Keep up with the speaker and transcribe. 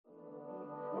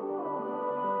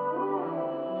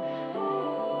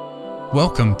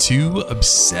Welcome to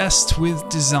Obsessed with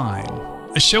Design,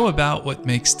 a show about what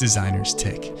makes designers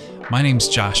tick. My name's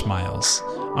Josh Miles.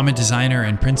 I'm a designer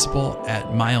and principal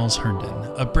at Miles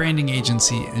Herndon, a branding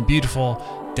agency in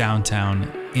beautiful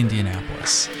downtown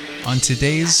Indianapolis. On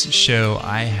today's show,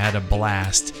 I had a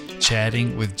blast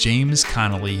chatting with James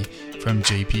Connolly from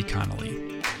JP Connolly.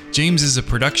 James is a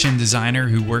production designer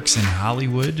who works in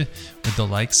Hollywood with the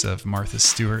likes of Martha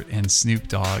Stewart and Snoop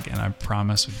Dogg, and I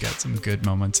promise we've got some good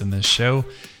moments in this show.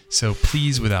 So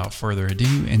please, without further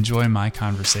ado, enjoy my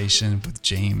conversation with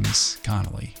James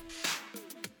Connolly.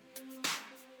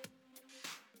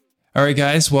 All right,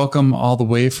 guys, welcome all the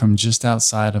way from just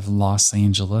outside of Los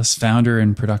Angeles, founder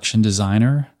and production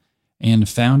designer and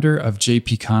founder of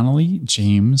JP Connolly,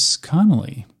 James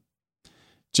Connolly.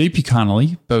 JP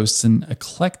Connolly boasts an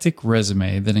eclectic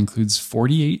resume that includes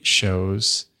 48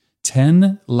 shows,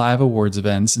 10 live awards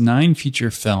events, 9 feature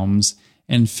films,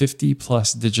 and 50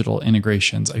 plus digital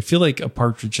integrations. I feel like a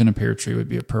partridge in a pear tree would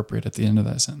be appropriate at the end of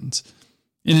that sentence.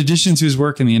 In addition to his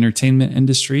work in the entertainment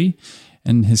industry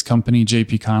and his company,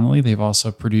 JP Connolly, they've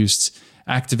also produced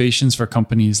activations for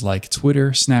companies like Twitter,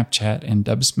 Snapchat, and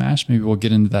Dubsmash. Maybe we'll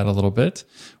get into that a little bit,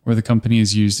 where the company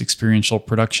has used experiential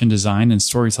production design and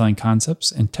storytelling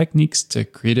concepts and techniques to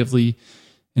creatively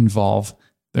involve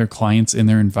their clients in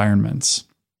their environments.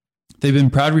 They've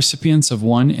been proud recipients of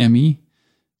 1 Emmy,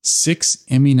 6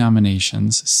 Emmy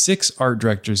nominations, 6 Art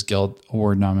Directors Guild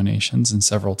Award nominations, and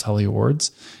several Telly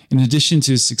Awards. In addition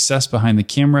to his success behind the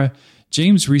camera,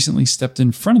 James recently stepped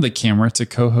in front of the camera to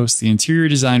co-host the interior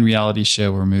design reality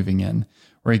show We're Moving In,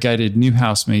 where he guided new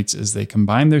housemates as they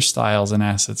combined their styles and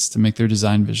assets to make their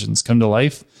design visions come to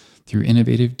life through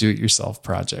innovative do-it-yourself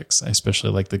projects. I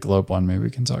especially like the globe one. Maybe we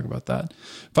can talk about that.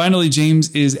 Finally, James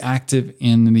is active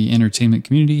in the entertainment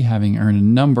community, having earned a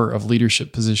number of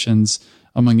leadership positions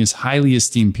among his highly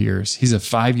esteemed peers. He's a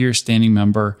 5-year standing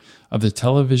member of the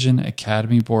Television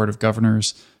Academy Board of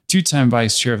Governors, 2-time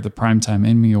vice chair of the Primetime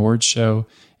Emmy Awards show,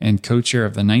 and co-chair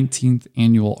of the 19th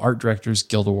Annual Art Directors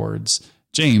Guild Awards.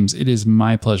 James, it is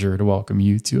my pleasure to welcome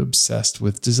you to Obsessed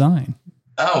with Design.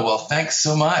 Oh, well, thanks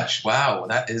so much. Wow,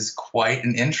 that is quite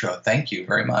an intro. Thank you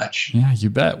very much. Yeah, you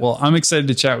bet. Well, I'm excited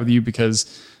to chat with you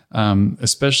because,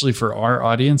 especially for our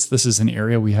audience, this is an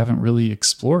area we haven't really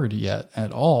explored yet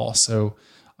at all. So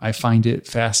I find it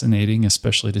fascinating,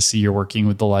 especially to see you're working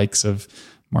with the likes of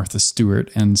Martha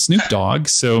Stewart and Snoop Dogg.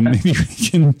 So maybe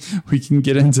we can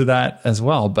get into that as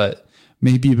well. But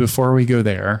maybe before we go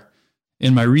there,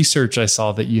 in my research, I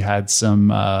saw that you had some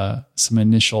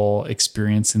initial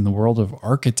experience in the world of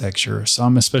architecture. So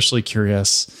I'm especially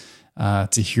curious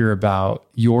to hear about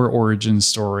your origin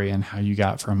story and how you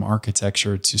got from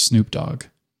architecture to Snoop Dogg.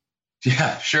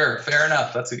 Yeah, sure. Fair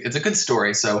enough. It's a good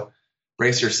story. So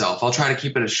brace yourself. I'll try to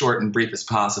keep it as short and brief as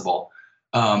possible.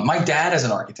 My dad is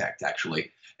an architect,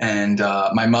 actually. And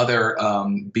my mother,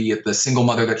 be it the single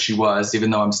mother that she was, even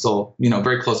though I'm still,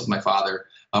 very close with my father,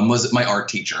 was my art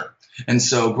teacher. And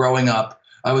so growing up,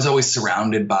 I was always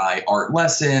surrounded by art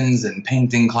lessons and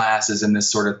painting classes and this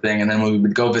sort of thing. And then when we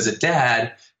would go visit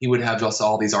Dad, he would have just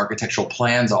all these architectural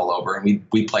plans all over. And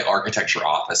we'd play architecture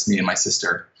office, me and my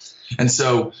sister. And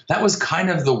so that was kind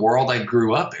of the world I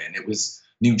grew up in. It was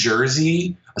New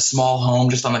Jersey, a small home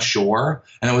just on the shore.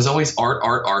 And it was always art.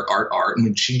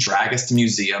 And she'd drag us to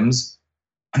museums.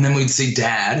 And then we'd see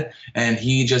Dad, and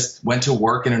he just went to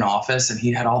work in an office, and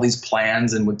he had all these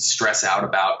plans and would stress out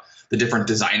about the different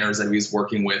designers that he was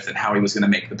working with and how he was going to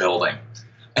make the building.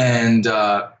 And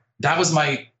that was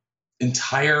my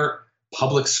entire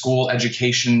public school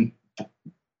education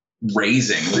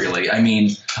raising, really. I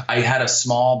mean, I had a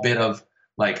small bit of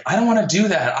like, I don't want to do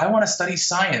that. I want to study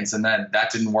science. And then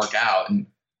that didn't work out. And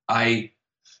I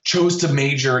chose to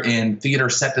major in theater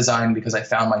set design because I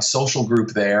found my social group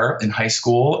there in high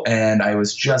school. And I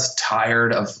was just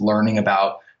tired of learning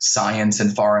about science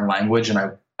and foreign language. And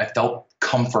I felt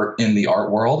comfort in the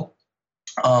art world.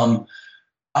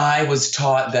 I was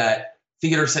taught that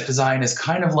theater set design is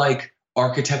kind of like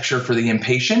architecture for the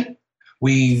impatient.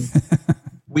 We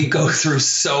go through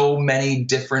so many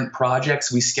different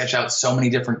projects. We sketch out so many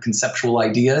different conceptual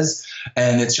ideas,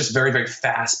 and it's just very, very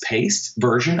fast-paced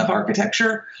version of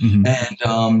architecture. Mm-hmm.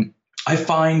 And I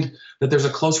find that there's a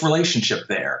close relationship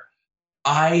there.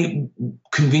 I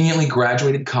conveniently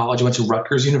graduated college. I went to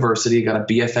Rutgers University, got a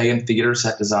BFA in theater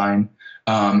set design,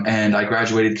 and I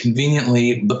graduated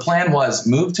conveniently. The plan was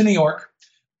move to New York,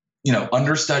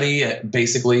 understudy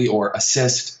basically or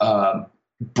assist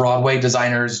Broadway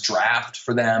designers, draft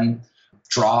for them,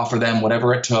 draw for them,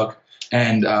 whatever it took.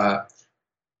 And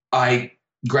I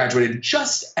graduated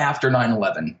just after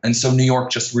 9/11. And so New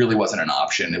York just really wasn't an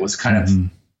option. It was kind of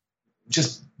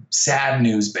just sad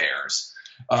news bears.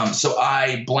 So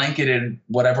I blanketed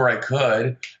whatever I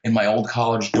could in my old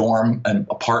college dorm and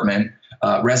apartment,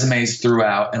 resumes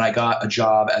throughout, and I got a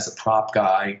job as a prop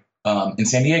guy in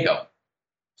San Diego.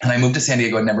 And I moved to San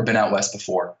Diego. I'd never been out west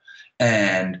before.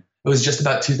 And it was just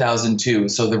about 2002.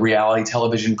 So the reality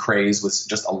television craze was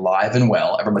just alive and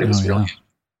well. Everybody was feeling it.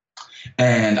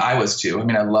 And I was too. I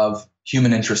mean, I love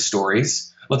human interest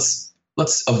stories. Let's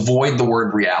avoid the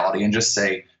word reality and just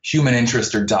say human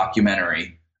interest or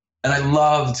documentary. And I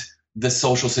loved the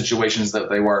social situations that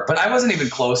they were, but I wasn't even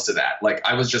close to that. Like,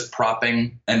 I was just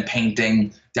propping and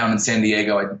painting down in San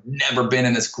Diego. I'd never been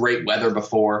in this great weather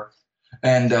before.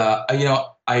 And,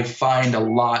 I find a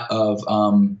lot of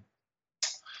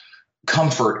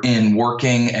comfort in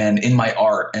working and in my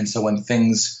art. And so when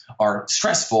things are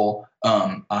stressful,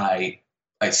 I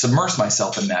submerge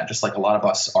myself in that, just like a lot of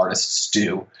us artists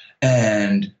do.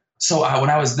 And so when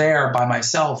I was there by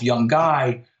myself, young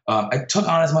guy, I took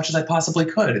on as much as I possibly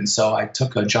could. And so I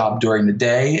took a job during the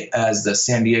day as the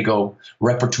San Diego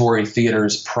Repertory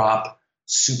Theater's prop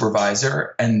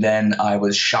supervisor. And then I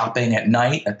was shopping at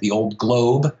night at the Old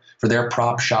Globe for their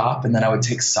prop shop. And then I would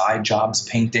take side jobs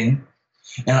painting.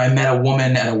 And I met a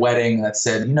woman at a wedding that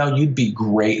said, you'd be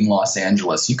great in Los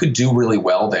Angeles. You could do really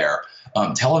well there.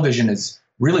 Television is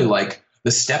really like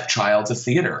the stepchild to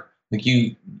theater. Like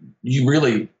you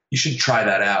should try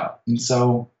that out. And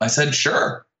so I said,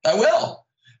 sure, I will.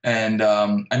 And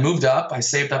I moved up. I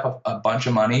saved up a bunch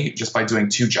of money just by doing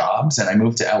 2 jobs. And I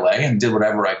moved to LA and did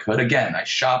whatever I could. Again, I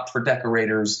shopped for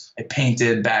decorators. I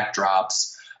painted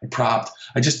backdrops. I propped.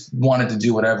 I just wanted to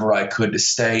do whatever I could to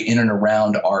stay in and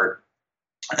around art.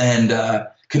 And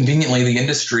conveniently, the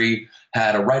industry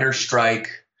had a writer's strike.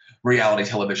 Reality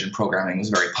television programming was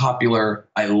very popular.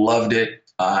 I loved it.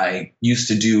 I used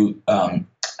to do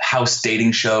house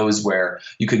dating shows where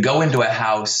you could go into a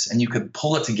house and you could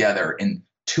pull it together in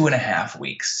 2.5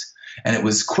 weeks. And it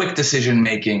was quick decision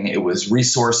making. It was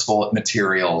resourceful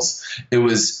materials. It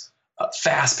was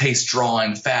fast-paced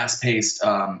drawing, fast-paced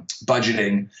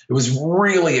budgeting. It was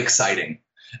really exciting.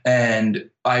 And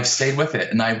I've stayed with it.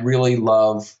 And I really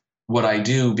love what I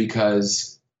do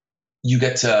because you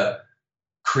get to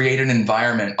create an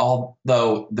environment,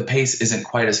 although the pace isn't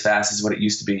quite as fast as what it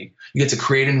used to be. You get to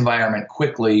create an environment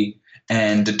quickly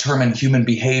and determine human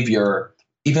behavior,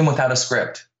 even without a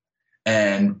script,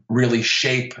 and really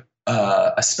shape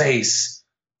a space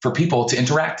for people to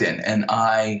interact in. And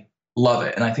I love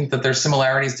it. And I think that there's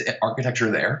similarities to architecture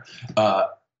there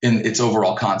in its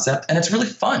overall concept. And it's really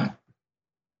fun.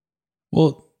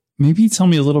 Well, maybe tell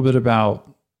me a little bit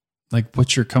about like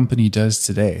what your company does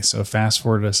today. So fast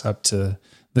forward us up to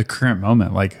the current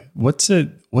moment. Like what's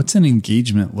an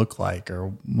engagement look like?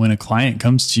 Or when a client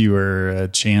comes to you, or a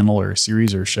channel or a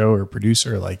series or show or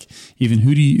producer, like even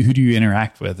who do you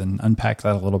interact with, and unpack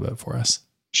that a little bit for us?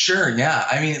 Sure. Yeah.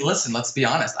 I mean, listen, let's be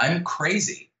honest. I'm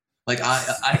crazy. Like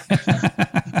I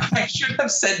should have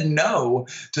said no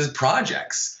to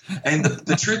projects. And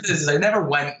the truth is I never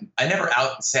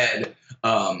out and said,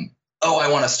 I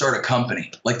want to start a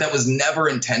company. Like that was never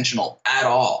intentional at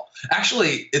all.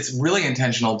 Actually, it's really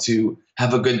intentional to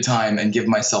have a good time and give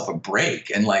myself a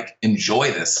break and like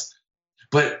enjoy this.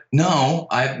 But no,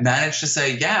 I've managed to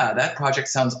say, yeah, that project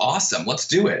sounds awesome. Let's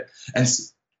do it. And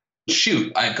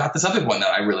shoot, I got this other one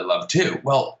that I really love too.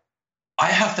 Well, I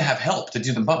have to have help to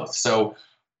do them both. So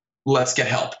let's get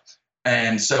help.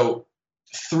 And so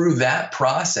through that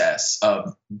process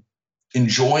of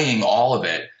enjoying all of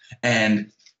it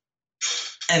and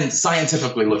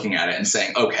scientifically looking at it and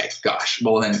saying, okay, gosh,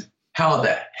 well then how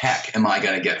the heck am I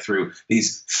going to get through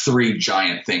these 3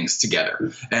 giant things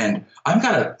together? And I've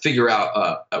got to figure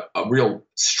out a real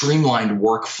streamlined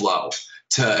workflow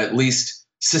to at least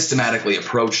systematically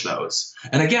approach those.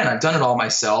 And again, I've done it all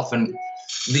myself, and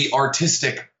the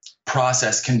artistic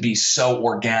process can be so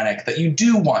organic that you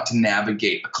do want to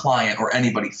navigate a client or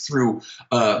anybody through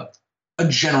a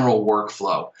general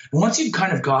workflow. And once you've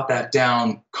kind of got that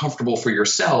down comfortable for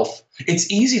yourself,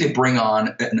 it's easy to bring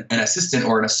on an assistant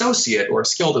or an associate or a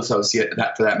skilled associate,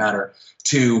 that for that matter,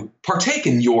 to partake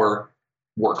in your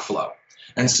workflow.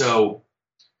 And so,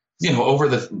 over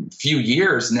the few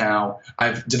years now,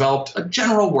 I've developed a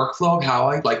general workflow of how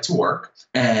I like to work,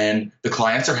 and the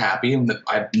clients are happy. And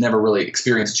I've never really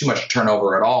experienced too much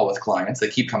turnover at all with clients. They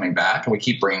keep coming back, and we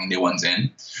keep bringing new ones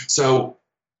in. So,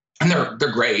 and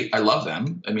they're great. I love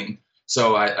them. I mean,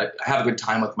 so I have a good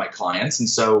time with my clients. And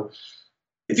so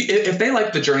if they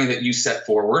like the journey that you set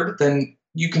forward, then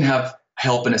you can have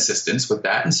help and assistance with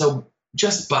that. And so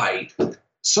just by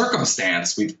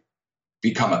circumstance, we've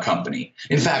become a company.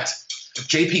 In fact,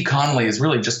 JP Connolly is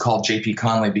really just called JP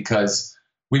Connolly because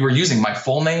we were using my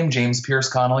full name, James Pierce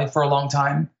Connolly, for a long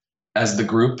time as the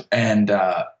group, and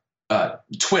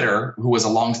Twitter, who was a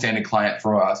longstanding client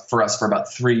for us for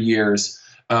about 3 years,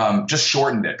 just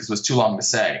shortened it because it was too long to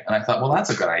say. And I thought, well, that's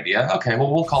a good idea. Okay,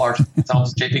 well, we'll call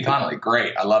ourselves JP Connolly.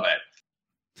 Great, I love it.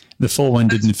 The full one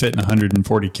didn't fit in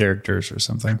 140 characters or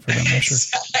something for them.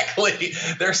 Exactly.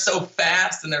 They're so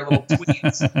fast in their little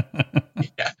tweets.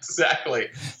 Yeah, exactly.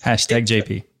 Hashtag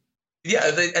JP.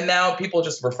 Yeah, and now people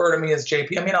just refer to me as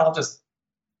JP. I mean, I'll just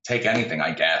take anything,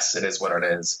 I guess. It is what it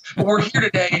is. But we're here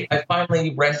today. I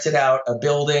finally rented out a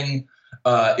building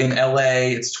in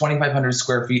LA. It's 2,500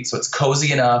 square feet, so it's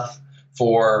cozy enough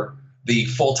for the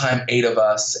full-time 8 of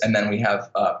us. And then we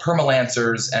have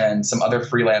permalancers and some other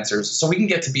freelancers. So we can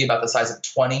get to be about the size of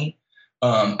 20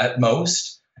 at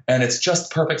most. And it's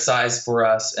just perfect size for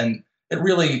us. And it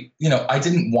really, I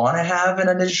didn't want to have an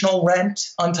additional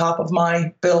rent on top of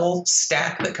my bill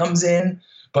stack that comes in.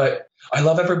 But I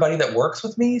love everybody that works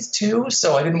with me too.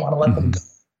 So I didn't want to let them go.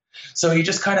 So you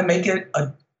just kind of make it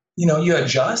you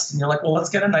adjust and you're like, well, let's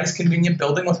get a nice convenient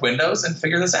building with windows and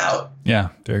figure this out. Yeah.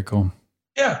 Very cool.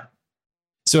 Yeah.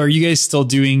 So are you guys still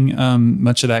doing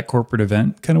much of that corporate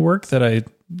event kind of work that I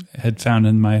had found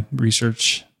in my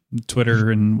research,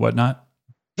 Twitter and whatnot?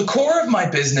 The core of my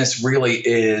business really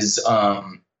is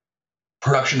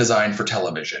production design for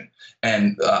television.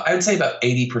 And I would say about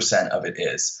 80% of it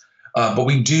is. But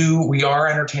we are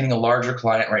entertaining a larger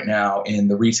client right now in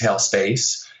the retail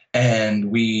space. And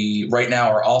we right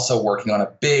now are also working on a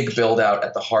big build out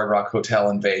at the Hard Rock Hotel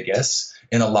in Vegas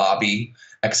in a lobby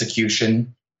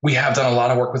execution. We have done a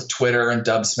lot of work with Twitter and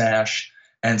Dubsmash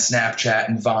and Snapchat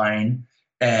and Vine.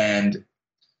 And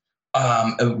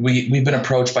we've been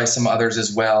approached by some others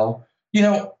as well.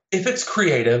 If it's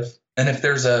creative and if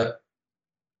there's a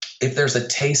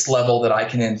taste level that I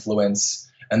can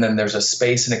influence, and then there's a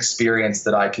space and experience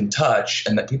that I can touch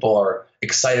and that people are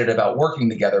excited about working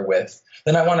together with,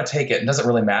 then I want to take it. It doesn't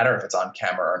really matter if it's on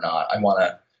camera or not. I want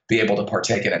to be able to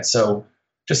partake in it. So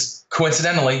just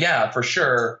coincidentally, yeah, for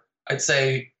sure, I'd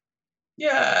say,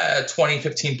 20,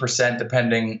 15%,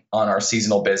 depending on our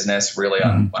seasonal business, really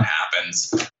on what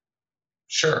happens.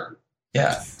 Sure.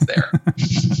 Yeah, there.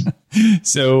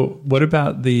 So what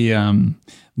about the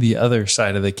other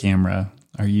side of the camera?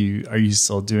 Are you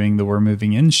still doing the We're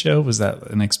Moving In show? Was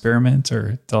that an experiment,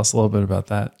 or tell us a little bit about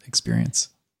that experience?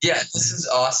 Yeah, this is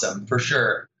awesome for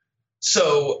sure.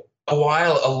 So a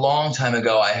long time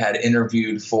ago, I had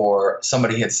interviewed for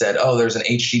somebody had said, oh, there's an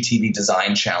HGTV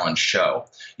Design Challenge show.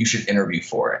 You should interview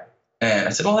for it. And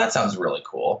I said, well, that sounds really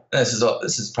cool. And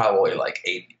this is probably like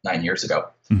 8-9 years ago.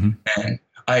 Mm-hmm. And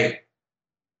I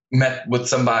met with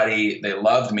somebody, they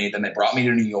loved me, then they brought me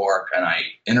to New York and I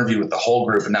interviewed with the whole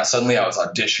group. And now suddenly I was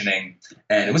auditioning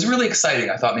and it was really exciting.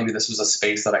 I thought maybe this was a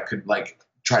space that I could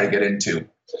try to get into.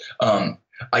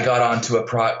 I got onto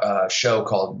a show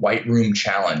called White Room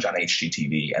Challenge on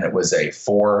HGTV, and it was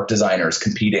 4 designers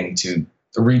competing to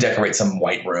redecorate some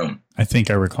white room. I think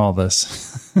I recall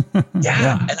this.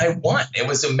 Yeah, and I won. It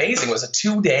was amazing. It was a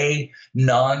 2-day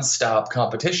nonstop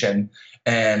competition.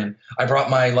 And I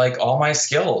brought all my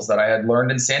skills that I had learned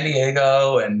in San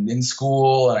Diego and in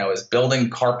school, and I was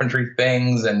building carpentry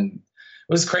things, and it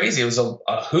was crazy. It was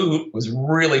a hoot. It was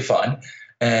really fun,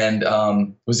 and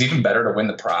it was even better to win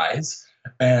the prize.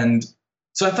 And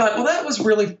so I thought, well, that was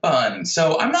really fun.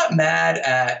 So I'm not mad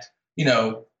at,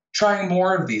 trying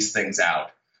more of these things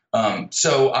out.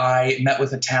 So I met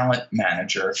with a talent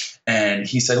manager and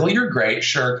he said, well, you're great.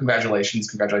 Sure.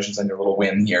 Congratulations on your little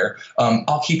win here.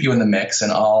 I'll keep you in the mix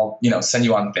and I'll, send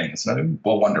you on things. And I said,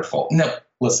 well, wonderful. No,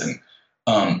 listen,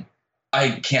 I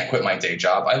can't quit my day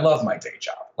job. I love my day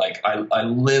job. I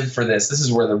live for this. This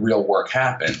is where the real work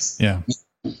happens. Yeah.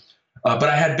 But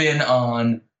I had been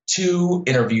on 2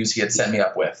 interviews he had set me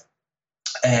up with.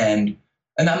 And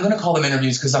I'm going to call them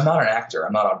interviews because I'm not an actor.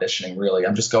 I'm not auditioning really.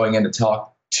 I'm just going in to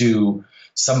talk to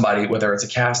somebody, whether it's a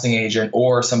casting agent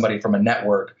or somebody from a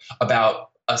network,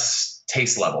 about a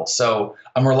taste level. So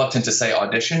I'm reluctant to say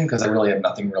audition because I really have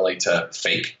nothing really to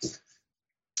fake.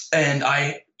 And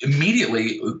I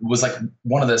immediately was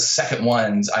one of the second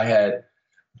ones. I had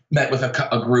met with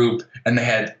a group and they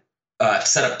had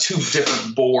set up 2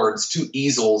 different boards, 2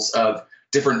 easels of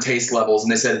different taste levels.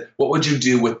 And they said, what would you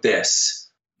do with this?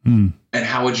 And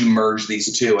how would you merge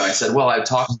these 2? And I said, well, I'd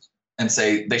talk and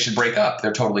say they should break up.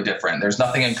 They're totally different. There's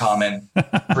nothing in common.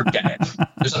 Forget it.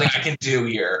 There's nothing I can do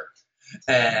here.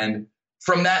 And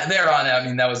from there on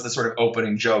out, that was the sort of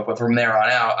opening joke. But from there on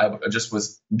out, I just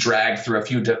was dragged through a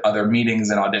few other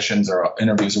meetings and auditions or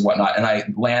interviews and whatnot. And I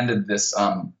landed this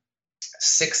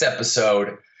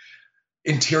 6-episode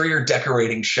interior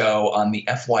decorating show on the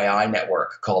FYI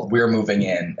network called We're Moving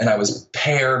In. And I was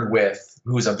paired with,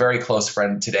 who's a very close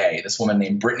friend today, this woman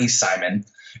named Brittany Simon.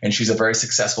 And she's a very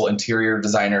successful interior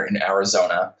designer in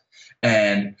Arizona.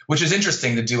 And which is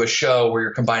interesting to do a show where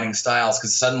you're combining styles,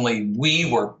 because suddenly we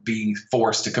were being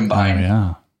forced to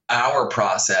combine our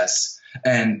process.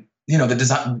 And, you know, the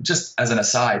design, just as an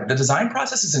aside, the design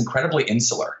process is incredibly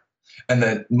insular.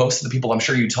 And most of the people I'm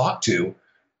sure you talk to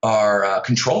are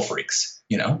control freaks,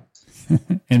 you know?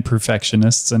 And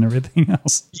perfectionists and everything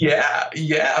else.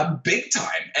 Yeah, big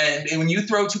time. And when you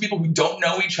throw two people who don't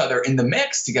know each other in the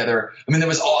mix together, I mean, there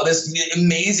was all this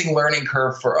amazing learning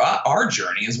curve for our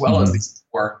journey, as well as these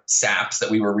 4 saps that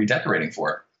we were redecorating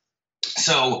for.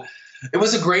 So it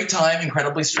was a great time,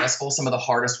 incredibly stressful, some of the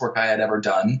hardest work I had ever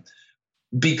done,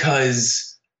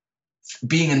 because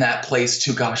being in that place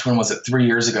too, gosh, when was it? 3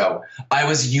 years ago, I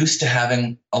was used to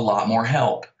having a lot more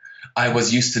help. I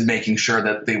was used to making sure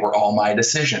that they were all my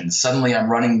decisions. Suddenly I'm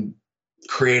running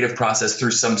creative process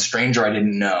through some stranger I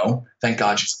didn't know. Thank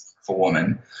God she's a wonderful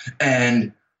woman.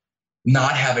 And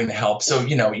not having the help. So,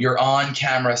 you know, you're on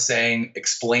camera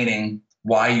explaining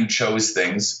why you chose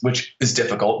things, which is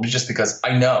difficult just because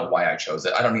I know why I chose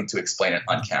it. I don't need to explain it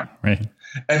on camera. Right.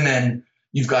 And then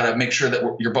you've got to make sure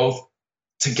that you're both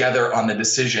together on the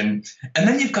decision, and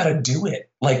then you've got to do it.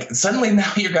 Like suddenly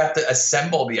now you've got to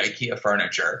assemble the IKEA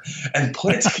furniture and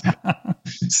put it together.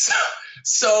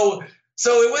 so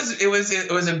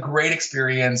it was a great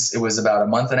experience. It was about a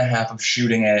month and a half of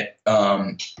shooting it.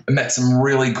 I met some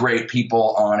really great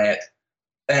people on it,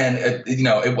 and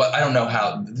I don't know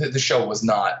how the show was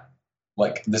not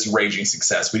like this raging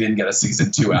success. We didn't get a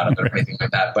season 2 out of it or anything like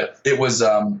that, but it was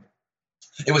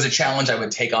a challenge I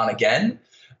would take on again.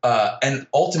 And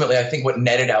ultimately, I think what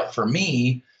netted out for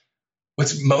me,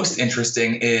 what's most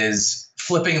interesting is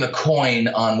flipping the coin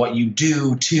on what you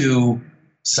do to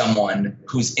someone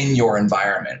who's in your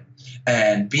environment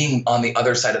and being on the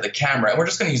other side of the camera. And we're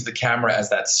just going to use the camera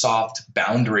as that soft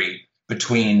boundary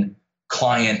between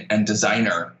client and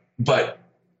designer. But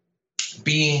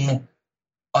being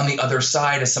on the other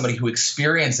side as somebody who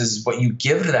experiences what you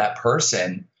give to that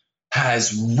person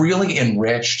has really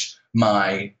enriched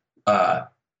my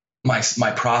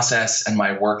process and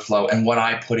my workflow and what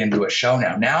I put into a show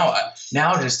now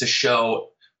just to show,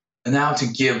 now to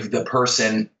give the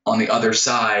person on the other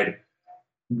side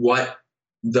what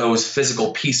those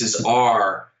physical pieces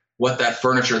are, what that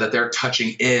furniture that they're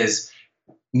touching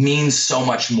means so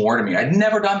much more to me. I'd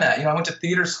never done that. You know, I went to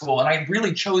theater school and I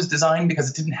really chose design because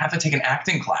it didn't have to take an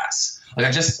acting class.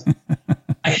 Like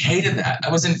I hated that. I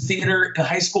was in theater in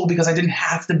high school because I didn't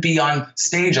have to be on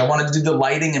stage. I wanted to do the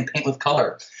lighting and paint with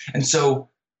color. And so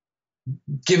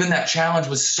given that challenge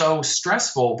was so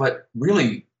stressful, but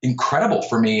really incredible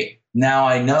for me. Now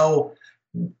I know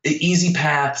easy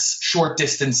paths, short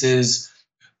distances,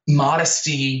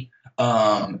 modesty,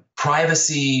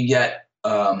 privacy, yet,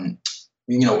 a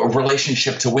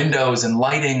relationship to windows and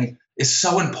lighting is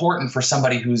so important for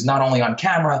somebody who's not only on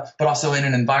camera, but also in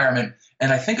an environment.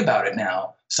 And I think about it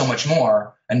now so much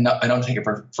more, and I don't take it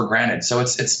for granted. So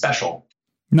it's special.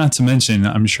 Not to mention,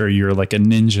 I'm sure you're like a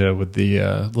ninja with the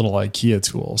little IKEA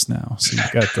tools now. So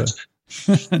you've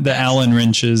got the Allen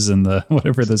wrenches and the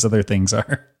whatever those other things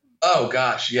are. Oh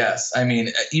gosh, yes. I mean,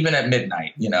 even at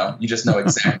midnight, you just know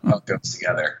exactly how it goes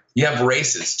together. You have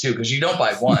races too, because you don't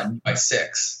buy one, you buy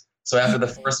 6. So after the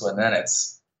first one, then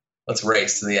let's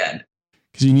race to the end.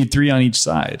 Because you need 3 on each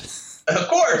side. Of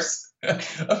course.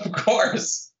 Of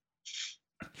course.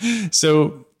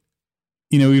 So,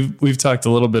 we've talked a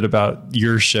little bit about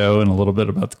your show and a little bit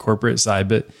about the corporate side,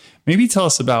 but maybe tell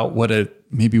us about what a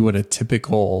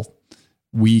typical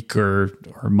week or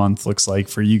month looks like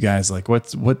for you guys. Like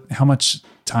how much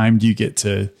time do you get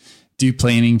to do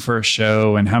planning for a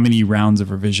show, and how many rounds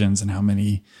of revisions, and how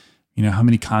many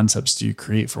concepts do you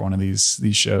create for one of these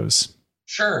shows?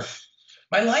 Sure.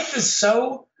 My life is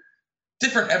so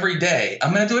different every day.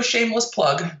 I'm going to do a shameless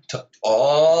plug to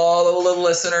all the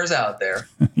listeners out there.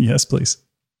 Yes, please.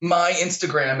 My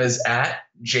Instagram is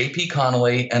 @JP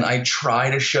Connolly, and I try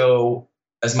to show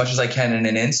as much as I can in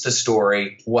an Insta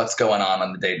story what's going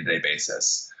on the day-to-day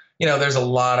basis. There's a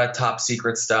lot of top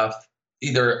secret stuff,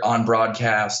 either on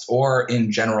broadcast or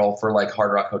in general for like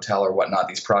Hard Rock Hotel or whatnot.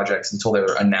 These projects, until they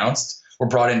were announced, were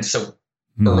brought in so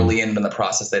early in the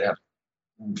process they'd have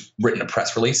written a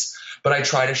press release. But I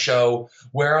try to show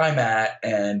where I'm at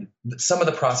and some of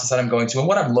the process that I'm going to and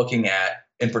what I'm looking at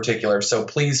in particular. So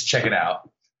please check it out.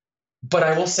 But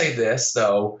I will say this,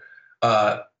 though,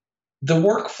 The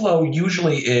workflow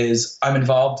usually is I'm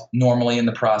involved normally in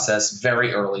the process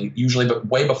very early, usually but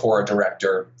way before a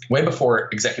director, way before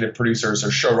executive producers or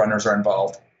showrunners are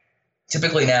involved.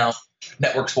 Typically now,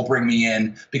 networks will bring me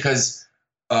in because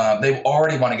they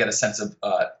already want to get a sense of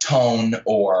tone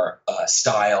or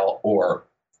style or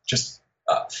just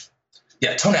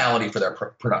tonality for their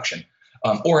production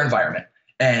or environment.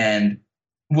 And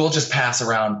we'll just pass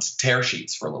around tear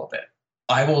sheets for a little bit.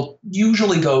 I will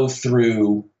usually go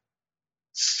through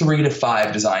 3 to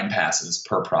 5 design passes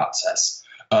per process.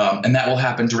 And that will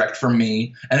happen direct from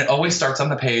me. And it always starts on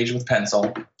the page with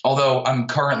pencil, although I'm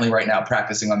currently right now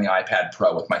practicing on the iPad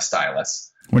Pro with my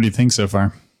stylus. What do you think so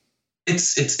far?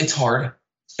 It's hard.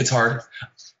 It's hard.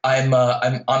 I'm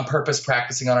on purpose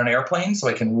practicing on an airplane so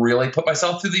I can really put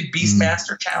myself through the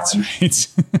Beastmaster challenge. Right.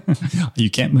 You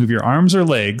can't move your arms or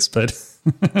legs, but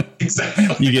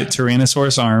exactly. You get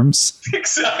Tyrannosaurus arms.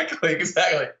 Exactly.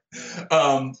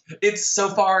 It's so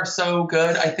far so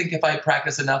good. I think if I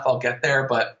practice enough, I'll get there,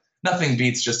 but nothing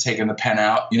beats just taking the pen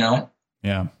out,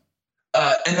 Yeah.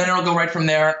 And then it'll go right from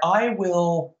there. I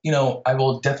will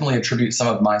definitely attribute some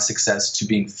of my success to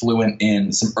being fluent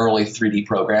in some early 3D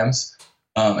programs.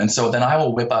 And so then I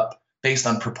will whip up, based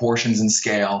on proportions and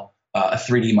scale, a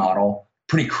 3D model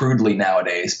pretty crudely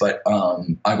nowadays, but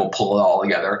I will pull it all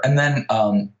together. And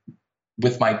then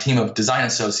with my team of design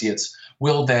associates,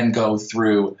 we'll then go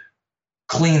through,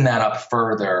 clean that up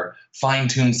further,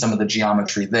 fine-tune some of the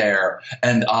geometry there,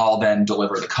 and I'll then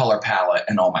deliver the color palette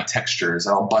and all my textures.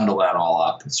 I'll bundle that all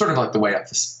up. It's sort of like the way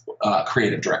a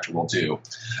creative director will do.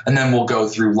 And then we'll go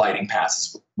through lighting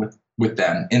passes with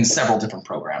them in several different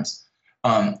programs.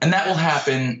 And that will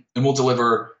happen, and we'll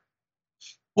deliver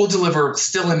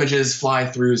still images,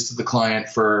 fly-throughs to the client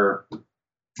for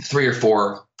 3 or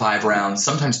 4, 5 rounds,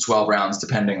 sometimes 12 rounds,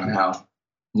 depending on how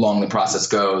long the process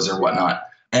goes or whatnot.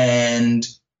 And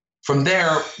from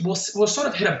there, we'll sort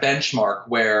of hit a benchmark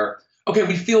where, okay,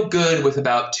 we feel good with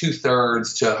about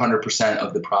 2/3 to 100%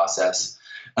 of the process.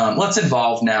 Let's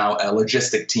involve now a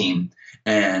logistic team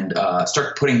and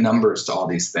start putting numbers to all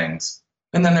these things.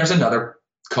 And then there's another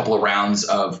couple of rounds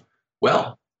of,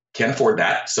 well, can't afford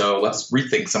that, so let's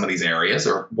rethink some of these areas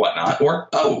or whatnot. Or,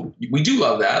 oh, we do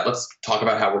love that. Let's talk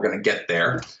about how we're going to get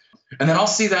there. And then I'll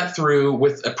see that through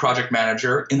with a project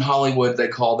manager. In Hollywood, they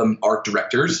call them art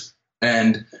directors,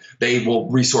 and they will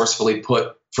resourcefully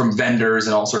put from vendors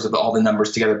and all the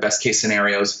numbers together, best case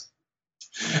scenarios.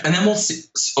 And then we'll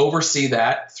oversee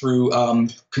that through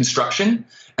construction.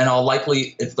 And I'll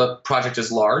likely, if the project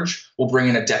is large, we'll bring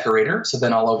in a decorator. So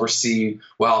then I'll oversee,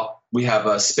 well, we have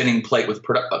a spinning plate with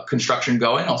construction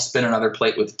going. I'll spin another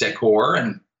plate with decor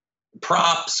and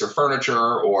props or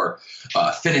furniture or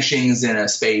finishings in a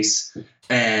space.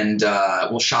 And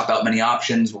we'll shop out many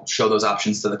options. We'll show those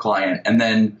options to the client. And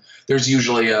then there's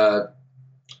usually a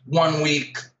 1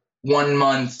 week, 1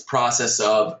 month process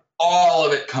of all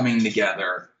of it coming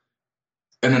together.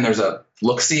 And then there's a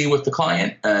look-see with the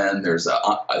client, and there's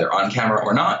either on camera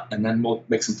or not, and then we'll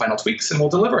make some final tweaks and we'll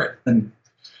deliver it. And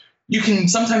you can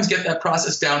sometimes get that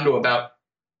process down to about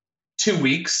 2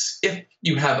 weeks if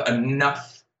you have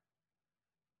enough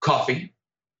coffee.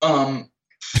 Sometimes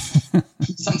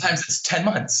it's 10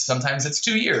 months, sometimes it's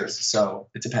 2 years, so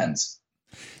it depends.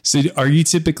 So are you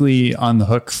typically on the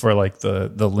hook for like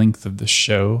the length of the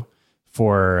show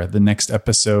for the next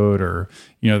episode, or,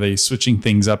 are they switching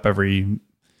things up every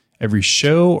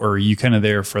show, or are you kind of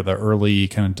there for the early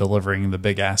kind of delivering the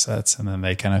big assets and then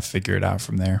they kind of figure it out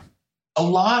from there? A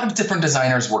lot of different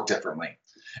designers work differently.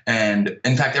 And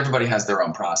in fact, everybody has their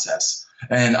own process,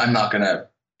 and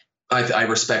I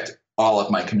respect all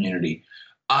of my community.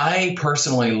 I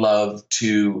personally love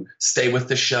to stay with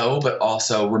the show, but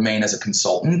also remain as a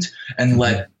consultant and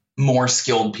let more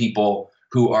skilled people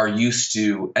who are used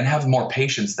to and have more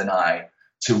patience than I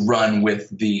to run with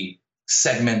the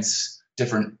segments,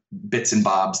 different bits and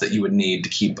bobs that you would need to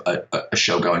keep a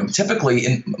show going. Typically,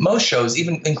 in most shows,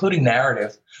 even including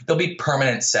narrative, there'll be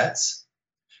permanent sets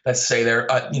that say they're,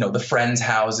 the friends'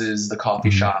 houses, the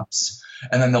coffee shops,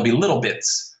 and then there'll be little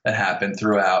bits that happen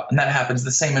throughout. And that happens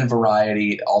the same in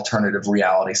variety, alternative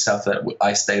reality stuff that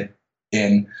I stay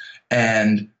in.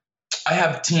 And I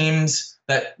have teams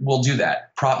that will do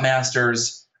that, prop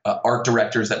masters, art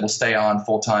directors that will stay on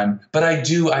full time. But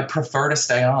I prefer to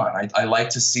stay on. I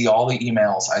like to see all the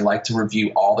emails. I like to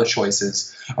review all the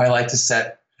choices. I like to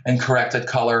set and correct a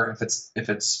color if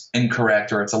it's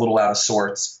incorrect or it's a little out of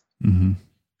sorts. Mm-hmm.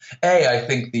 I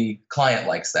think the client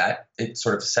likes that. It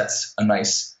sort of sets a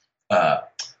nice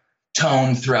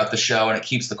tone throughout the show, and it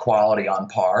keeps the quality on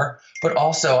par. But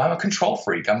also, I'm a control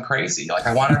freak. I'm crazy. Like,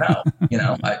 I want to know,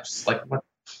 I just like,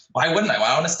 why wouldn't I?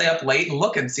 I want to stay up late and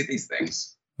look and see these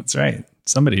things. That's right.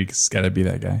 Somebody's got to be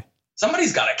that guy.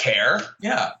 Somebody's got to care.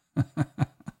 Yeah.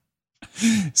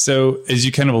 So as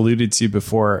you kind of alluded to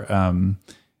before,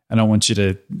 I don't want you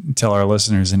to tell our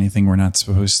listeners anything we're not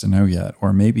supposed to know yet,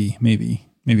 or maybe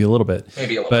a little bit.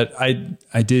 Maybe a little. But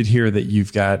I did hear that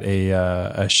you've got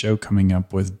a show coming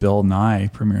up with Bill Nye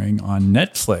premiering on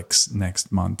Netflix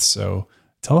next month. So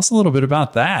tell us a little bit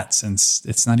about that, since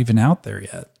it's not even out there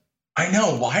yet. I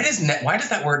know. Why does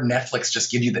that word Netflix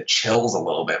just give you the chills a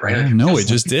little bit, right? No, it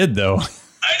just did though.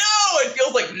 I know. It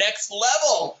feels like next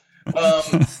level.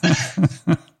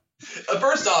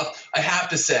 First off, I have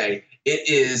to say it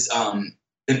is an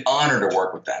honor to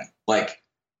work with them. Like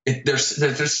they're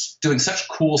doing such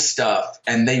cool stuff,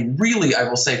 and they really, I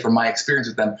will say from my experience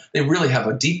with them, they really have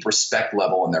a deep respect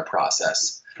level in their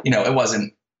process. It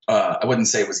wasn't, I wouldn't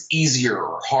say it was easier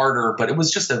or harder, but it was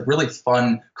just a really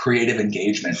fun, creative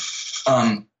engagement.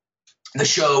 The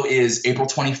show is April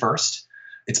 21st.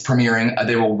 It's premiering.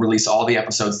 They will release all the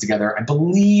episodes together. I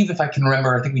believe, if I can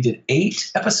remember, I think we did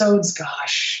 8 episodes.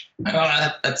 Gosh,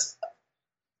 that's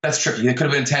tricky. It could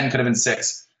have been 10, could have been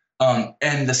 6.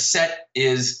 And the set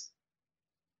is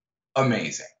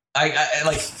amazing. I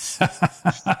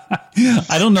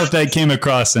don't know if that came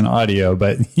across in audio,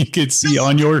 but you could see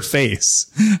on your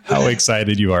face how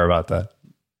excited you are about that.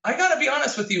 I gotta be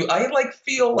honest with you. I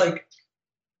feel like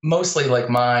mostly like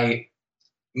my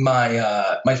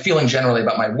feeling generally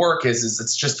about my work is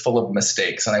it's just full of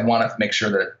mistakes, and I want to make sure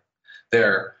that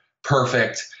they're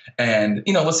perfect. And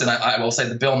listen, I will say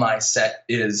the Bill Nye set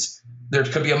is, there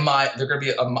could be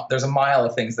there's a mile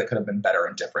of things that could have been better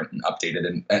and different and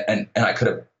updated and I could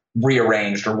have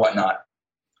rearranged or whatnot.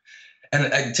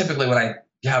 And typically when I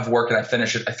have work and I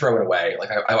finish it, I throw it away. Like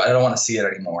I don't want to see it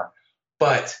anymore.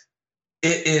 But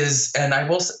it is, and I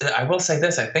will say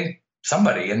this, I think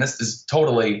somebody, and this is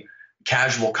totally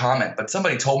casual comment, but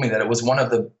somebody told me that it was one of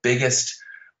the biggest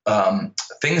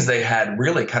things they had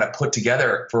really kind of put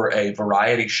together for a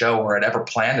variety show, or had ever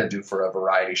planned to do for a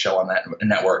variety show on that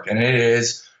network. And it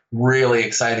is really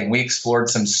exciting. We explored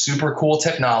some super cool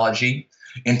technology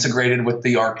integrated with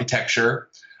the architecture.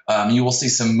 You will see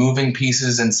some moving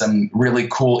pieces and some really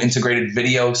cool integrated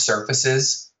video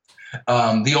surfaces.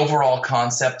 The overall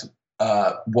concept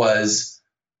was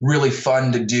really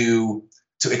fun to do,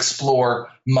 to explore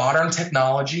modern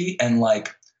technology and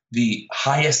like the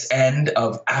highest end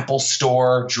of Apple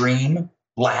Store dream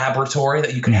laboratory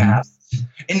that you could have,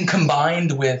 and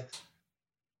combined with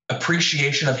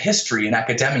appreciation of history and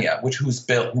academia, who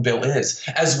Bill is,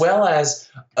 as well as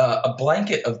a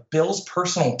blanket of Bill's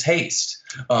personal taste.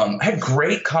 I had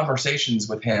great conversations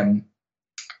with him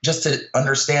just to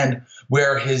understand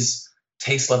where his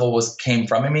taste level came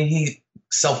from. I mean, he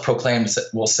self-proclaimed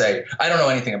will say, I don't know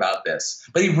anything about this,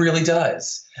 but he really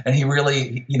does. And he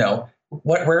really,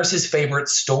 where's his favorite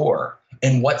store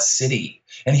in what city?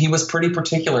 And he was pretty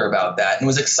particular about that, and it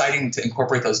was exciting to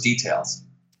incorporate those details.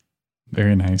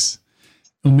 Very nice.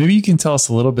 Well, maybe you can tell us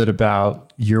a little bit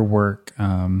about your work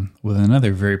with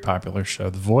another very popular show,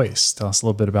 The Voice. Tell us a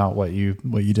little bit about what you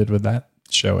did with that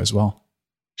show as well.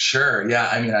 Sure. Yeah.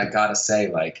 I mean, I gotta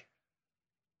say,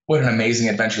 what an amazing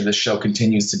adventure this show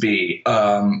continues to be.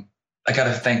 I got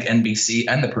to thank NBC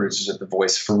and the producers of The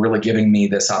Voice for really giving me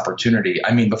this opportunity.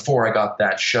 I mean, before I got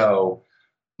that show,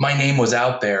 my name was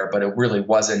out there, but it really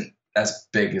wasn't as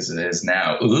big as it is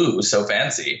now. Ooh, so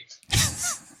fancy.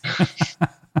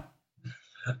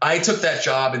 I took that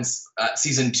job in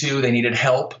season 2. They needed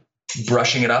help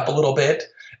brushing it up a little bit,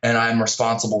 and I'm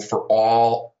responsible for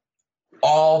all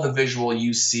the visual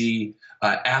you see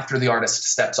after the artist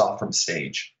steps off from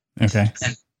stage. Okay.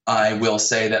 And I will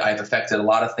say that I've affected a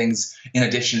lot of things in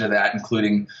addition to that,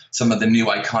 including some of the new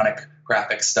iconic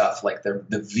graphic stuff like the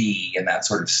V and that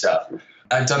sort of stuff.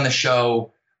 I've done the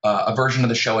show, a version of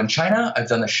the show in China. I've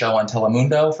done the show on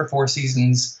Telemundo for 4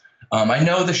 seasons. I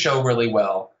know the show really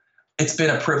well. It's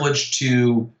been a privilege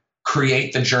to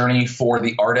create the journey for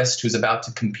the artist who's about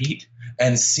to compete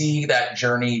and see that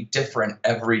journey different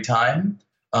every time,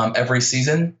 every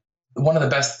season. One of the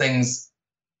best things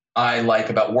I like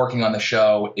about working on the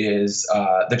show is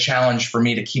the challenge for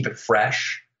me to keep it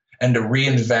fresh and to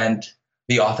reinvent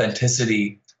the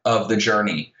authenticity of the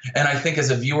journey. And I think as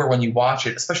a viewer, when you watch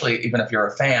it, especially even if you're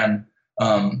a fan,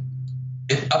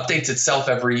 it updates itself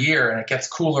every year and it gets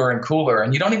cooler and cooler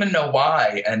and you don't even know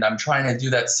why. And I'm trying to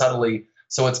do that subtly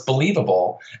so it's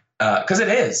believable, because it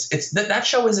is. That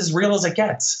show is as real as it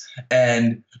gets.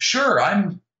 And sure,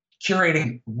 I'm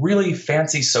curating really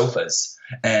fancy sofas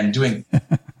and doing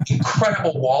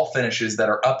incredible wall finishes that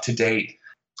are up to date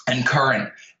and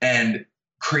current. And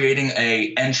creating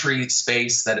a entry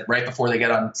space that right before they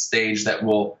get on stage that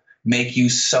will make you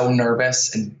so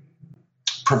nervous and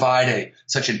provide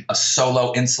such a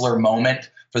solo insular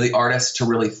moment for the artist to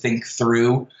really think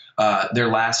through their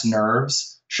last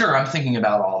nerves. Sure, I'm thinking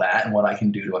about all that and what I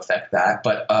can do to affect that.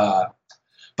 But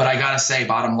I gotta say,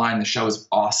 bottom line, the show is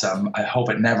awesome. I hope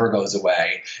it never goes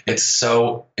away. It's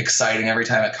so exciting every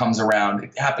time it comes around.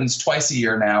 It happens twice a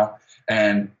year now,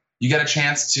 and you get a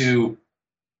chance to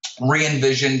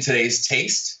re-envision today's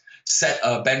taste, set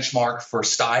a benchmark for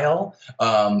style,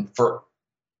 for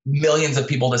millions of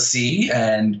people to see.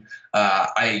 And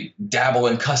I dabble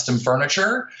in custom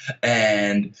furniture,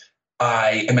 and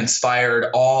I am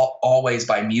inspired always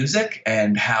by music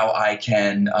and how I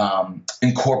can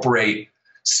incorporate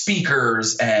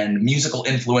speakers and musical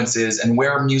influences and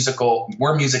where music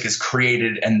is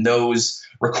created and those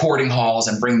recording halls,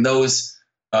 and bring those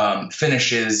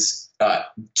finishes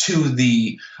to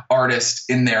the artist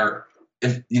in their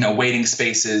waiting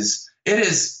spaces.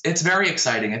 It's very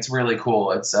exciting. It's really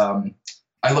cool.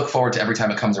 I look forward to every time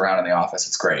it comes around in the office.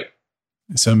 It's great.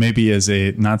 So maybe as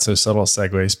a not so subtle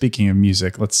segue, speaking of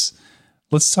music, let's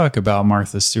talk about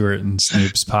Martha Stewart and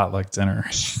Snoop's potluck dinner.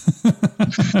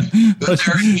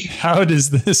 How does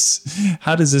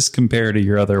this compare to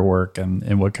your other work,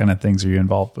 and what kind of things are you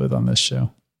involved with on this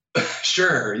show?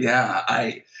 Sure.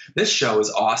 Yeah. This show is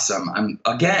awesome. I'm,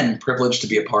 again, privileged to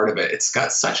be a part of it. It's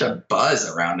got such a buzz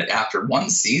around it after one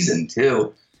season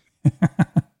too.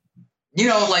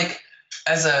 Like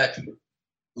as a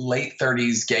late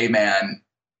 30s gay man,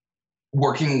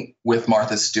 working with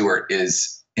Martha Stewart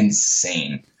is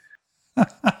insane. And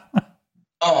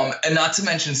not to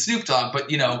mention Snoop Dogg, but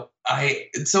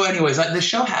the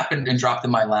show happened and dropped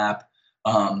in my lap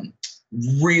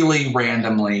really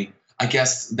randomly. I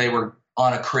guess they were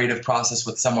on a creative process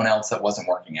with someone else that wasn't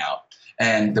working out.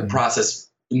 And the process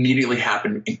immediately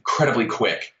happened incredibly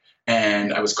quick.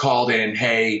 And I was called in,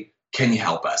 hey, can you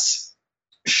help us?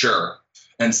 Sure.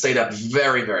 And stayed up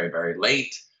very, very, very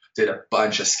late, did a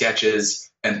bunch of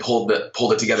sketches and pulled it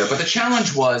together. But the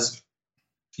challenge was,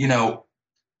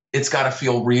 it's got to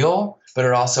feel real, but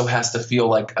it also has to feel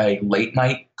like a late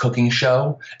night cooking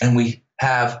show. And we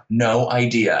have no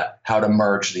idea how to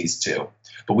merge these two.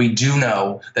 But we do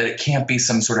know that it can't be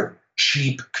some sort of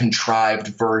cheap, contrived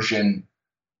version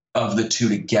of the two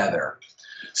together.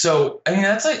 So,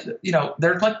 that's like,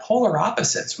 they're like polar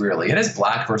opposites, really. It is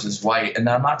black versus white. And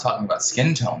I'm not talking about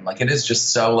skin tone. Like, it is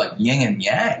just so like yin and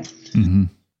yang. Mm-hmm.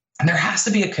 And there has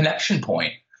to be a connection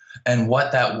point. And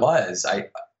what that was,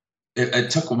 it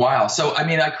took a while. So,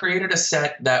 I created a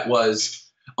set that was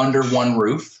under one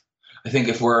roof. I think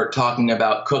if we're talking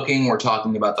about cooking, we're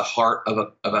talking about the heart of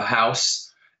a house,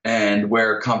 and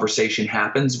where conversation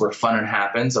happens, where fun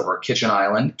happens, over a kitchen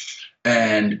island.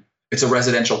 And it's a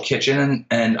residential kitchen.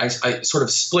 And I sort of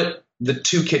split the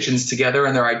two kitchens together,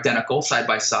 and they're identical side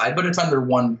by side, but it's under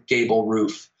one gable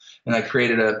roof. And I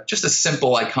created just a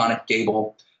simple, iconic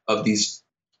gable of these.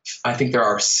 I think there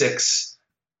are 6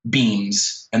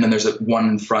 beams, and then there's one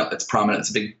in front that's prominent. It's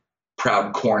a big,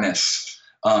 proud cornice.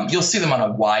 You'll see them on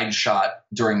a wide shot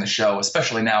during the show,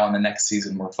 especially now in the next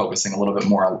season. We're focusing a little bit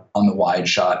more on the wide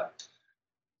shot.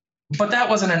 But that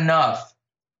wasn't enough.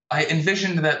 I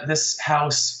envisioned that this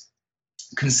house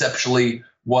conceptually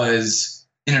was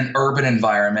in an urban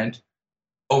environment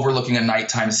overlooking a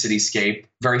nighttime cityscape,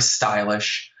 very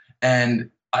stylish.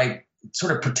 And I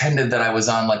sort of pretended that I was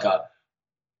on like a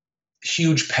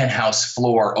huge penthouse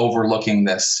floor overlooking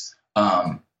this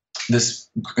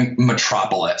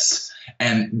metropolis.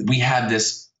 And we had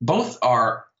this, both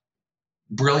our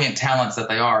brilliant talents that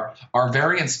they are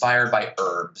very inspired by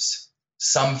herbs,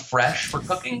 some fresh for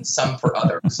cooking, some for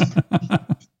others.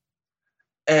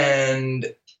 And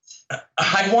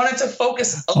I wanted to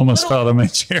focus almost fell out of my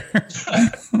chair. I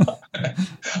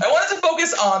wanted to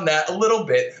focus on that a little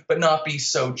bit, but not be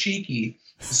so cheeky.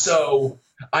 So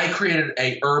I created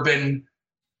an urban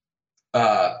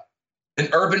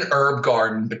herb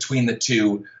garden between the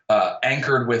two,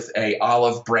 anchored with a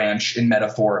olive branch, in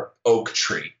metaphor, oak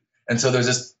tree. And so there's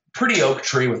this pretty oak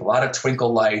tree with a lot of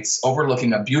twinkle lights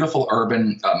overlooking a beautiful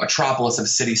urban metropolis of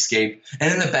cityscape.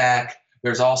 And in the back,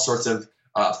 there's all sorts of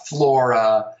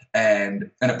flora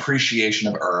and an appreciation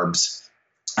of herbs.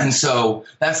 And so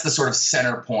that's the sort of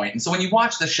center point. And so when you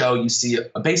watch the show, you see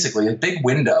basically a big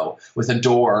window with a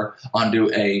door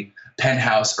onto a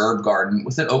penthouse herb garden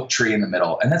with an oak tree in the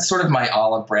middle. And that's sort of my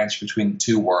olive branch between the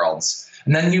two worlds.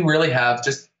 And then you really have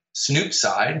just Snoop's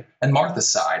side and Martha's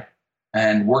side.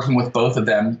 And working with both of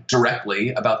them directly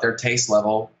about their taste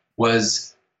level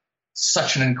was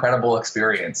such an incredible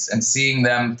experience. And seeing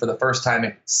them for the first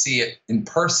time, see it in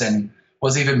person,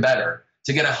 was even better.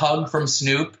 to get a hug from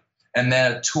Snoop and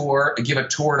then give a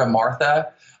tour to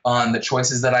Martha on the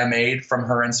choices that I made from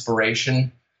her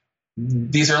inspiration.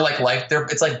 These are like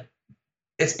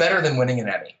it's better than winning an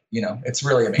Emmy. It's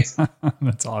really amazing.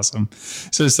 That's awesome.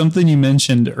 So something you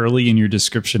mentioned early in your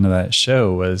description of that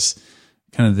show was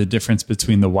kind of the difference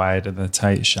between the wide and the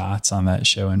tight shots on that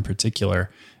show in particular.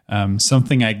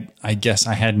 Something I guess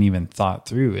I hadn't even thought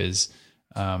through is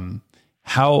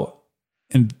how,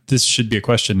 and this should be a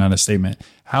question, not a statement,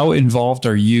 how involved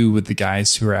are you with the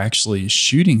guys who are actually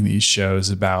shooting these shows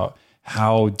about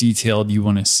how detailed you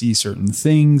want to see certain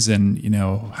things, and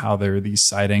how there are these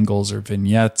side angles or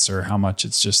vignettes, or how much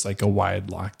it's just like a wide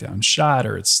lockdown shot,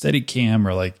 or it's steady cam,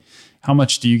 or like how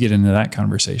much do you get into that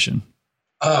conversation?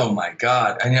 Oh my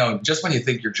God. I know, just when you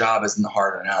think your job isn't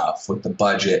hard enough with the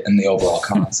budget and the overall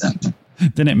concept,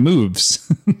 then it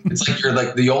moves. It's like you're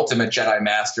like the ultimate Jedi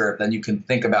master. Then you can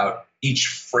think about each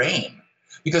frame,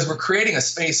 because we're creating a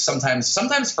space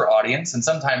sometimes for audience and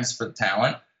sometimes for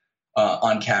talent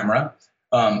on camera.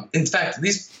 In fact,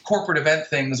 these corporate event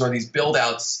things or these build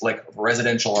outs like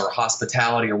residential or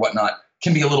hospitality or whatnot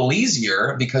can be a little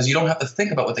easier because you don't have to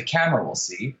think about what the camera will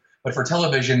see. But for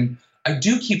television, I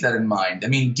do keep that in mind. I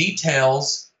mean,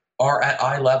 details are at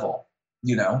eye level,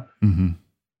 Mm-hmm.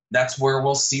 That's where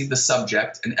we'll see the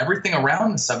subject, and everything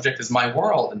around the subject is my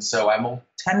world. And so I will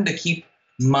tend to keep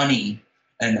money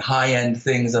and high-end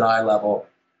things at eye level.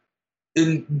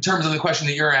 In terms of the question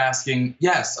that you're asking,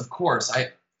 yes, of course. I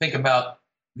think about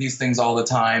these things all the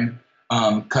time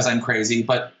because I'm crazy.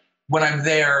 But when I'm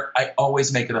there, I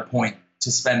always make it a point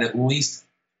to spend at least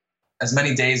as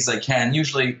many days as I can,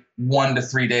 usually 1 to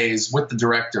 3 days with the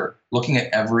director, looking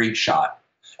at every shot.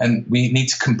 And we need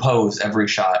to compose every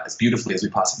shot as beautifully as we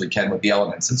possibly can with the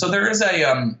elements. And so there is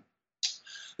a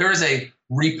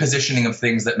repositioning of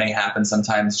things that may happen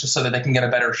sometimes just so that they can get a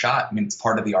better shot. I mean, it's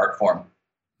part of the art form.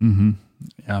 Mm-hmm.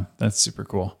 Yeah, that's super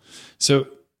cool. So,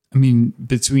 I mean,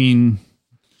 between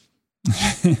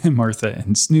Martha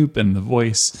and Snoop and The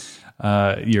Voice,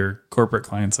 your corporate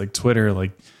clients like Twitter,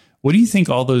 like, what do you think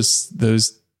all those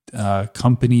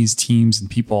companies, teams,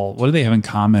 and people, what do they have in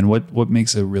common? What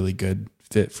makes a really good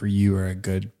fit for you or a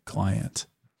good client?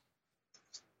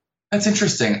 That's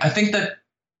interesting. I think that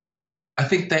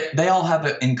they all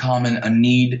have in common a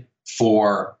need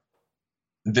for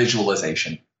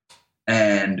visualization.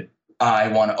 And I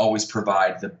want to always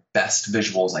provide the best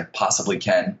visuals I possibly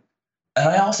can. And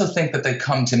I also think that they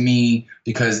come to me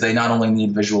because they not only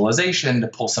need visualization to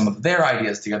pull some of their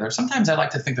ideas together. Sometimes I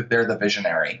like to think that they're the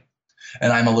visionary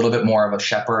and I'm a little bit more of a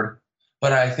shepherd.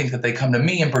 But I think that they come to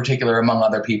me in particular, among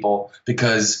other people,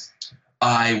 because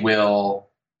I will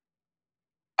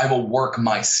work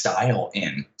my style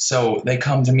in. So they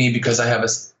come to me because I have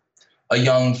a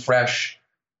young, fresh,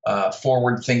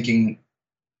 forward-thinking,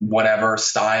 whatever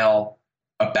style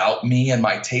about me and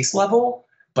my taste level,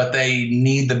 but they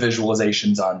need the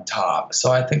visualizations on top.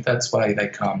 So I think that's why they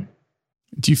come.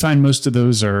 Do you find most of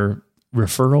those are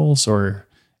referrals, or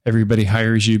everybody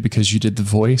hires you because you did The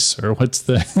Voice, or what's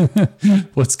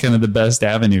kind of the best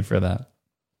avenue for that?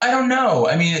 I don't know.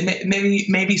 I mean,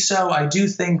 maybe so. I do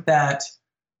think that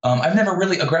I've never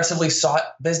really aggressively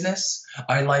sought business.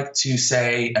 I like to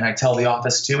say, and I tell the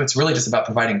office too, it's really just about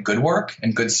providing good work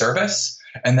and good service.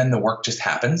 And then the work just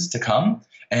happens to come.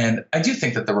 And I do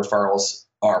think that the referrals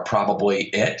are probably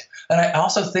it. And I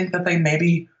also think that they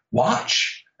maybe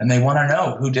watch and they want to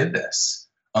know who did this.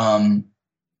 I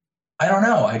don't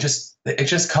know. It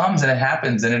just comes and it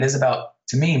happens. And it is about,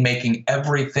 to me, making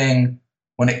everything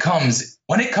when it comes,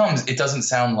 it doesn't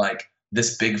sound like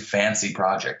this big fancy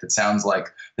project. It sounds like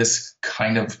this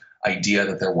kind of idea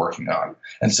that they're working on.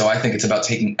 And so I think it's about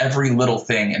taking every little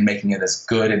thing and making it as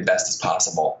good and best as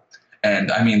possible.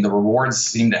 And I mean, the rewards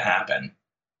seem to happen.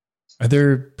 Are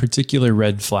there particular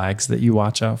red flags that you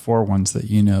watch out for? Ones that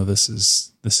this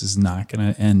is not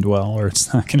going to end well, or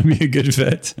it's not going to be a good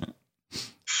fit?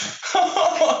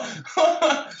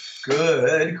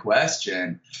 Good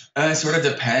question. It sort of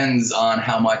depends on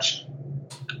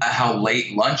how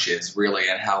late lunch is, really,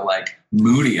 and how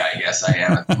moody I guess I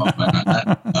am at the moment.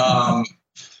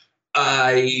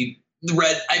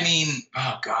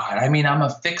 I'm a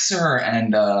fixer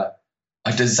and a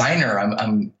designer.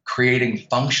 I'm creating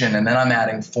function and then I'm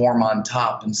adding form on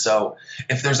top. And so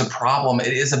if there's a problem,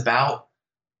 it is about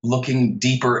looking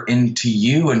deeper into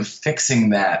you and fixing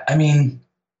that. I mean,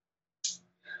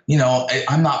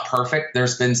 I'm not perfect.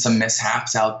 There's been some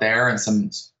mishaps out there and some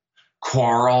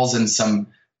quarrels and some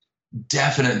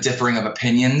definite differing of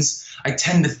opinions. I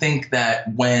tend to think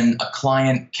that when a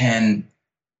client can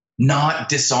not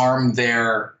disarm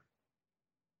their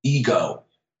ego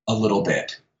a little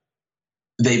bit,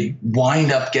 they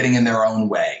wind up getting in their own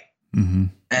way. Mm-hmm.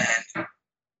 And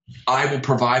I will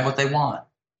provide what they want.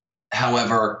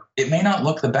 However, it may not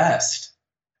look the best.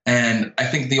 And I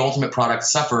think the ultimate product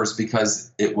suffers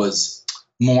because it was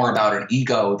more about an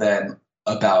ego than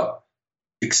about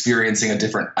experiencing a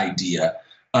different idea.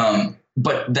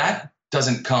 But that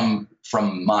doesn't come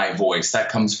from my voice. That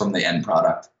comes from the end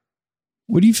product.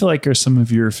 What do you feel like are some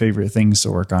of your favorite things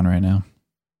to work on right now?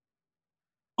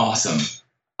 Awesome.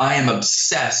 I am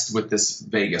obsessed with this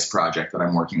Vegas project that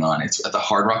I'm working on. It's at the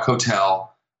Hard Rock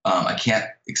Hotel. I can't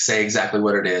say exactly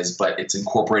what it is, but it's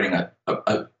incorporating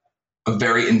a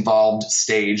very involved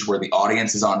stage where the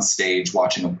audience is on stage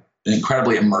watching an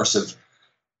incredibly immersive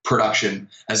production,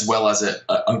 as well as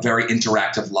a very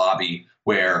interactive lobby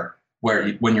where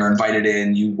when you're invited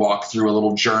in, you walk through a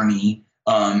little journey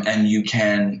and you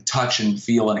can touch and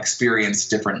feel and experience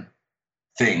different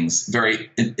things.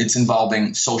 It's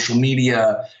involving social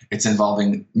media. It's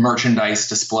involving merchandise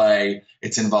display.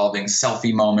 It's involving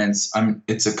selfie moments.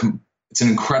 It's an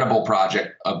incredible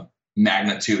project of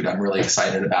magnitude. I'm really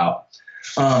excited about.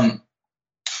 I'm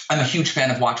a huge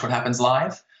fan of Watch What Happens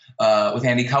Live with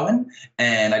Andy Cohen,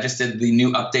 and I just did the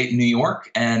new update in New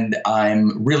York, and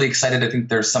I'm really excited. I think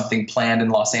there's something planned in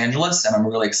Los Angeles, and I'm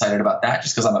really excited about that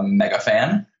just because I'm a mega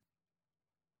fan.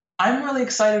 I'm really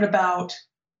excited about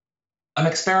I'm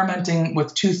experimenting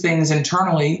with two things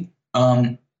internally,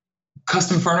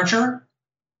 custom furniture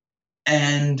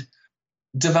and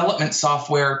development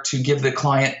software to give the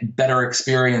client better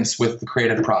experience with the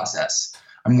creative process.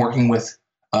 I'm working with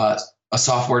a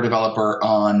software developer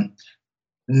on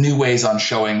new ways on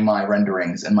showing my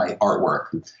renderings and my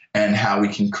artwork and how we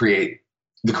can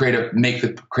make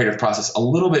the creative process a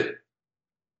little bit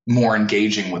more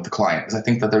engaging with the client, because I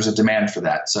think that there's a demand for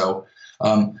that. So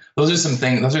those are some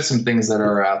things that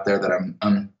are out there that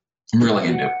I'm really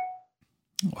into.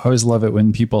 I always love it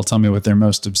when people tell me what they're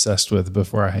most obsessed with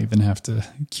before I even have to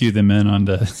cue them in on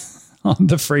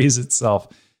the phrase itself.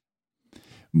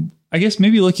 I guess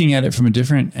maybe looking at it from a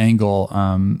different angle,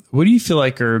 what do you feel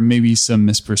like are maybe some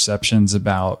misperceptions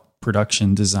about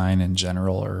production design in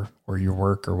general, or your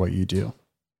work or what you do?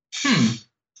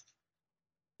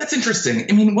 That's interesting.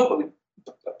 I mean,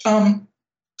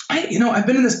 I've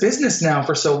been in this business now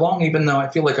for so long, even though I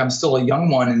feel like I'm still a young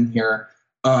one in here,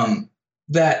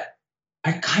 that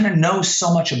I kind of know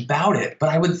so much about it. But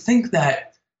I would think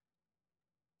that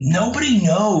nobody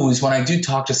knows when I do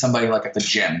talk to somebody like at the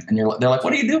gym, and they're like,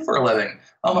 "What do you do for a living?"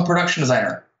 "I'm a production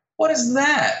designer." "What is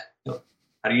that?"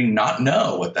 How do you not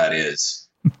know what that is?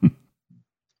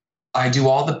 I do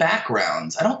all the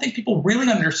backgrounds. I don't think people really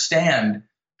understand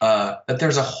that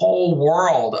there's a whole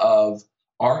world of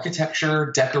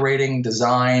architecture, decorating,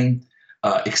 design,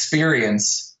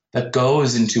 experience that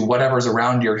goes into whatever's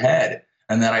around your head,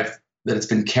 and that it's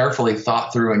been carefully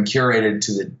thought through and curated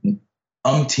to the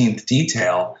umpteenth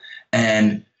detail.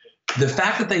 And the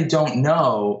fact that they don't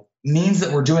know means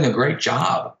that we're doing a great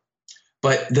job,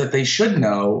 but that they should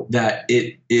know that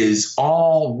it is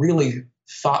all really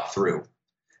thought through,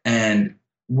 and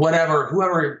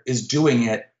whoever is doing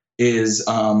it is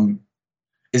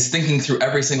thinking through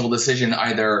every single decision,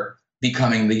 either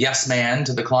becoming the yes man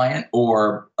to the client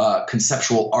or a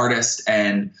conceptual artist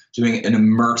and doing an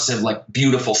immersive, like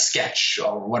beautiful sketch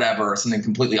or whatever, or something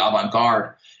completely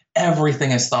avant-garde.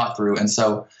 Everything is thought through. And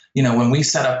so, when we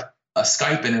set up a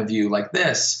Skype interview like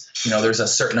this, there's a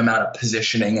certain amount of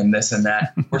positioning and this and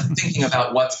that. We're thinking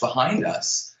about what's behind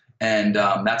us. And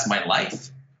that's my life.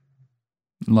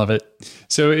 Love it.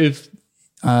 So if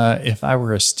I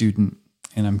were a student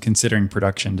and I'm considering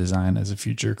production design as a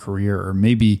future career, or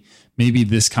maybe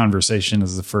this conversation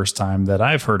is the first time that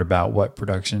I've heard about what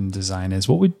production design is,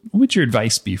 what would your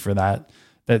advice be for that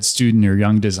student or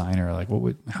young designer? Like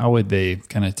how would they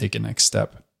kind of take a next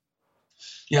step?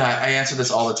 Yeah, I answer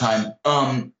this all the time.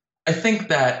 I think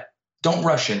that don't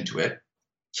rush into it.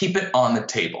 Keep it on the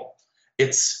table.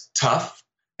 It's tough,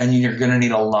 and you're going to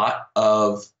need a lot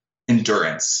of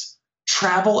endurance.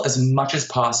 Travel as much as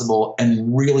possible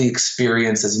and really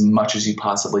experience as much as you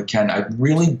possibly can. I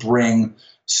really bring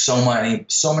so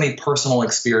many personal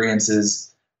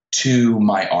experiences to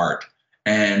my art,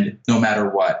 and no matter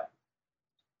what,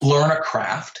 learn a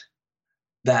craft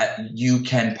that you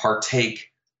can partake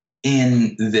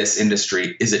in this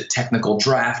industry. Is it technical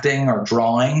drafting or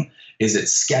drawing? Is it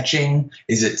sketching?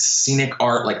 Is it scenic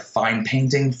art like fine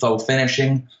painting, faux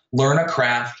finishing? Learn a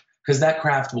craft, because that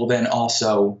craft will then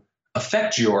also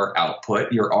affect your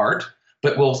output, your art,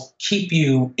 but will keep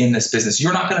you in this business.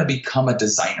 You're not going to become a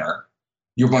designer.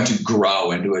 You're going to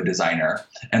grow into a designer.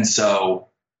 And so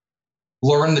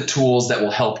learn the tools that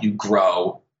will help you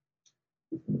grow.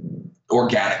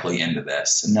 organically into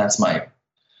this. And that's my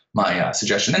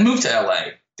suggestion. And move to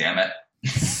LA, damn it.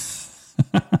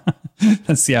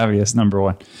 That's the obvious number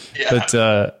one. Yeah.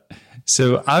 But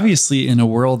so obviously in a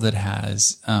world that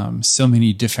has so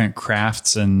many different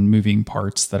crafts and moving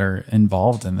parts that are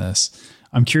involved in this,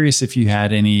 I'm curious if you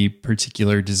had any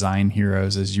particular design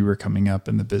heroes as you were coming up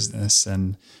in the business,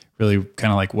 and really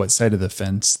kind of like what side of the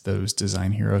fence those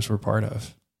design heroes were part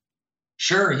of.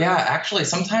 Sure. Yeah. Actually,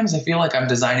 sometimes I feel like I'm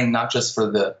designing not just for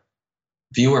the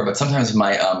viewer, but sometimes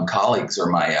my colleagues or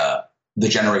my the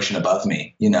generation above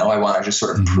me. You know, I want to just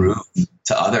sort of prove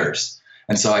to others.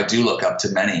 And so I do look up to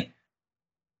many.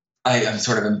 I'm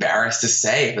sort of embarrassed to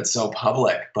say if it's so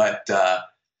public, but,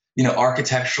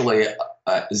 architecturally,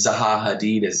 Zaha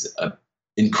Hadid is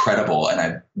incredible. And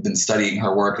I've been studying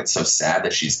her work. It's so sad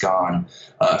that she's gone.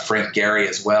 Frank Gehry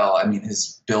as well. I mean,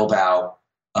 his Bilbao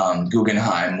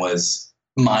Guggenheim was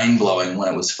mind-blowing when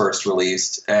it was first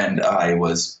released, and I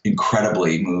was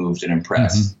incredibly moved and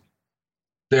impressed.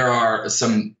 There are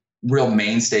some real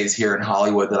mainstays here in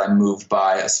Hollywood that I'm moved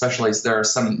by, especially there are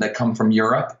some that come from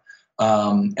Europe.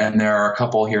 And there are a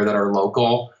couple here that are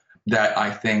local that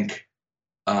I think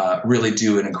really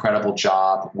do an incredible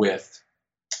job with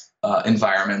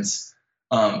environments.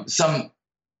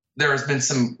 There's been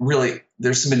some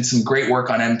great work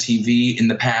on MTV in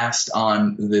the past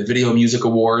on the Video Music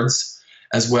Awards,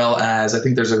 as well as I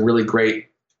think there's a really great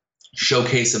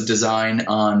showcase of design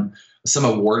on some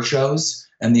award shows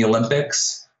and the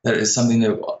Olympics. That is something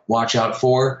to watch out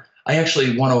for. I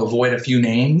actually want to avoid a few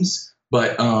names,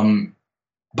 but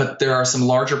there are some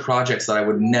larger projects that I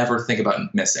would never think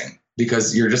about missing,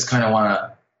 because you're just kind of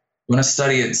want to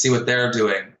study it and see what they're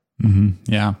doing.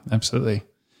 Yeah, absolutely.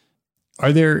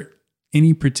 Are there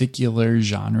any particular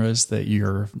genres that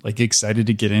you're like excited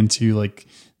to get into, like,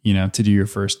 you know, to do your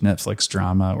first Netflix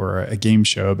drama or a game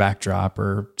show, backdrop,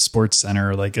 or Sports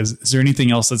Center? Like, is there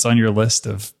anything else that's on your list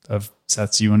of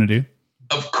sets you want to do?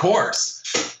 Of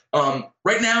course.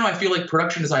 Right now, I feel like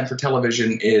production design for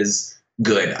television is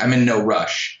good. I'm in no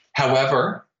rush.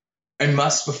 However, I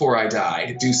must, before I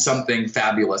die, do something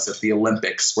fabulous at the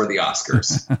Olympics or the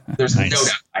Oscars. There's nice. No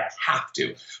doubt I have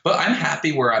to. But I'm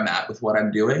happy where I'm at with what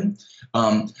I'm doing.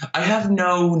 I have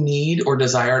no need or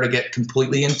desire to get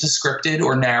completely into scripted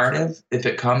or narrative. If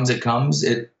it comes, it comes.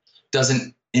 It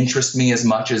doesn't interest me as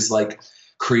much as like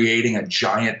creating a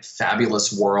giant,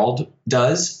 fabulous world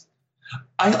does.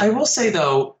 I will say,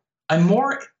 though, I'm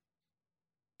more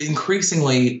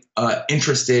increasingly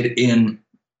interested in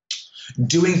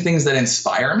doing things that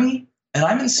inspire me. And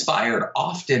I'm inspired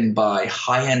often by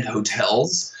high-end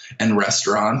hotels and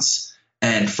restaurants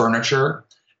and furniture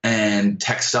and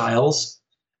textiles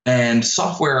and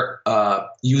software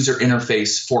user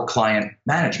interface for client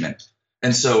management.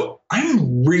 And so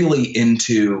I'm really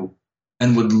into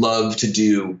and would love to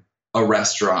do a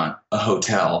restaurant, a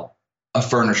hotel, a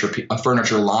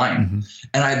furniture line.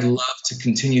 And I'd love to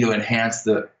continue to enhance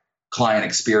the client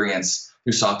experience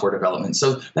through software development.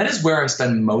 So that is where I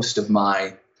spend most of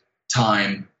my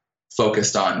time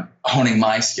focused on honing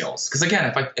my skills. Because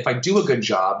again, if I do a good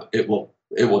job, it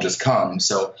will just come.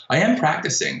 So I am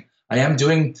practicing. I am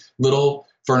doing little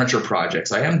furniture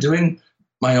projects. I am doing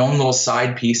my own little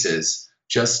side pieces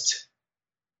just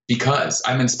because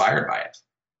I'm inspired by it.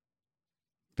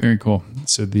 Very cool.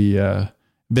 So the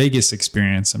Vegas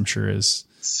experience, I'm sure, is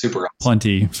super awesome.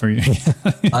 Plenty for you.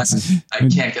 I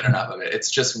can't get enough of it. It's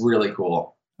just really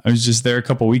cool. I was just there a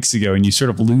couple of weeks ago, and you sort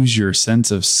of lose your sense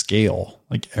of scale.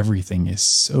 Like everything is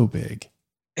so big.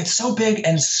 It's so big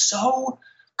and so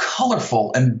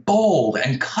colorful and bold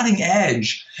and cutting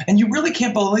edge. And you really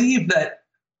can't believe that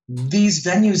these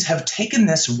venues have taken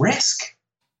this risk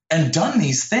and done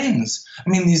these things. I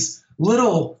mean, these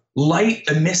little light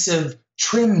emissive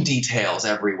trim details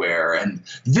everywhere and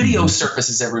video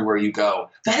surfaces everywhere you go.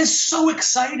 That is so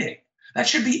exciting. That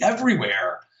should be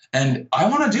everywhere. And I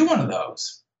want to do one of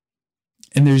those.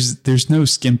 And there's no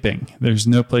skimping. There's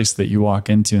no place that you walk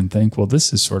into and think, well,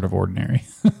 this is sort of ordinary.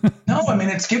 No, I mean,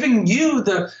 it's giving you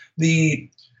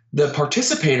the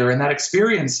participator in that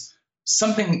experience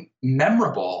something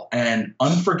memorable and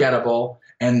unforgettable.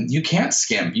 And you can't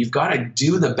skimp. You've got to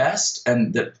do the best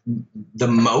and the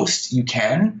most you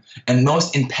can and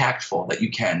most impactful that you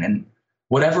can. And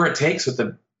whatever it takes with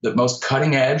the most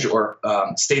cutting edge or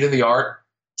state of the art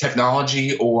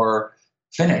technology or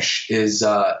finish is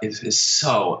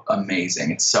so amazing.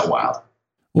 It's so wild.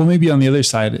 Well, maybe on the other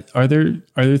side, are there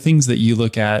things that you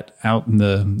look at out in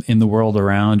the world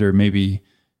around, or maybe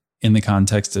in the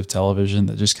context of television,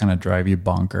 that just kind of drive you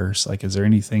bonkers? Like, is there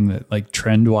anything that, like,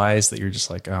 trend wise, that you're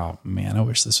just like, oh man, I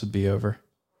wish this would be over?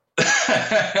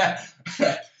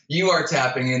 You are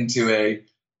tapping into a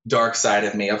dark side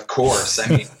of me, of course. I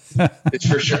mean, it's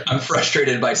for sure. I'm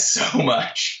frustrated by so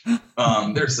much.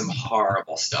 There's some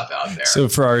horrible stuff out there. So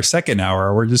for our second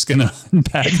hour, we're just going to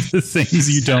unpack the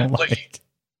things you don't like.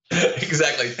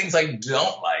 Exactly. Things I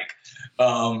don't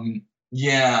like.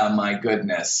 Yeah, my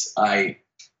goodness.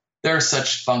 There's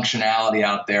such functionality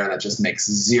out there that just makes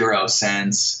zero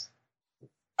sense.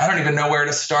 I don't even know where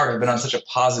to start. I've been on such a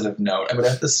positive note. I would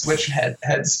have to switch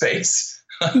headspace.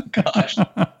 Gosh.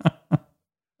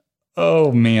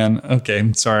 Oh man.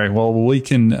 Okay. Sorry. Well, we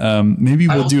can, maybe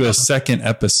we'll do a second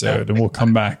episode and we'll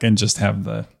come back and just have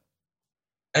the.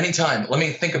 Anytime. Let me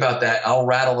think about that. I'll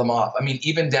rattle them off. I mean,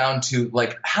 even down to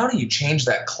like, how do you change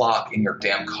that clock in your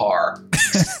damn car?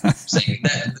 Saying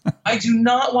that I do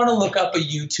not want to look up a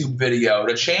YouTube video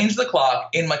to change the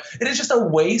clock in it is just a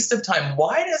waste of time.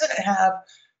 Why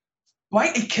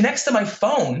it connects to my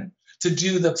phone to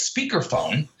do the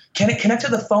speakerphone? Can it connect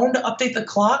to the phone to update the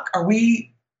clock?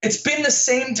 It's been the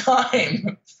same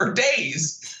time for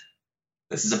days.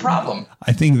 This is a problem.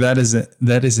 I think that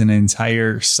is an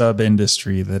entire sub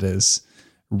industry that is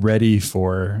ready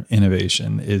for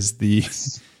innovation. Is the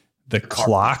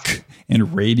clock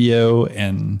and radio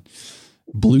and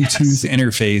Bluetooth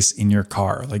interface in your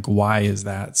car? Like, why is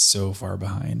that so far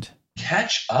behind?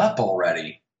 Catch up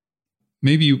already.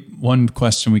 Maybe one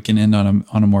question we can end on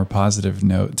a more positive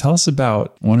note. Tell us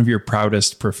about one of your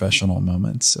proudest professional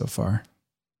moments so far.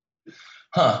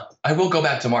 I will go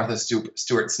back to Martha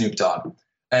Stewart Snoop Dogg.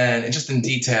 And just in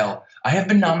detail, I have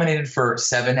been nominated for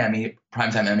 7 Primetime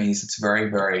Emmys. It's very,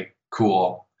 very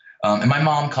cool. And my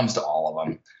mom comes to all of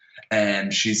them.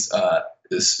 And she's the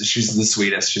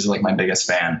sweetest. She's like my biggest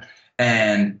fan.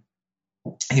 And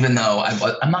even though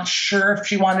I'm not sure if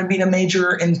she wanted me to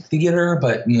major in theater,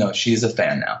 but she's a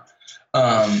fan now.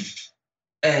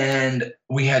 And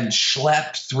we had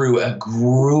schlepped through a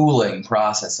grueling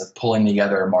process of pulling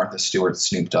together Martha Stewart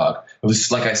Snoop Dogg. It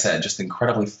was, like I said, just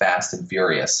incredibly fast and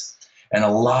furious, and a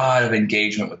lot of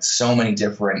engagement with so many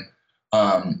different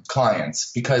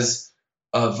clients. Because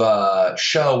of a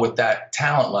show with that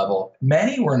talent level,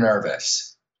 many were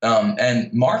nervous.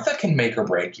 And Martha can make or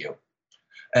break you.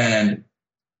 And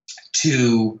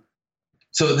so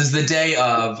this is the day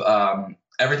of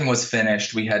everything was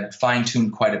finished. We had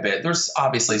fine-tuned quite a bit. There's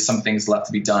obviously some things left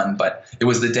to be done, but it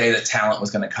was the day that talent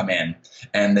was going to come in,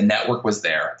 and the network was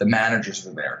there. The managers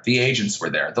were there. The agents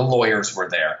were there. The lawyers were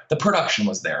there. The production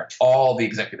was there. All the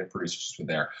executive producers were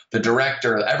there. The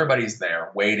director, everybody's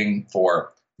there waiting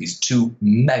for these 2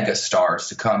 mega stars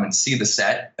to come and see the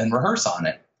set and rehearse on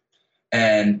it.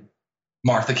 And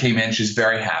Martha came in. She's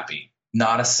very happy.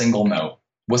 Not a single note.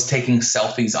 Was taking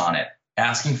selfies on it,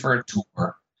 asking for a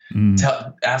tour.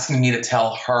 Asking me to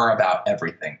tell her about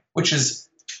everything, which is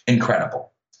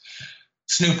incredible.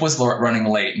 Snoop was running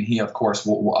late, and he, of course,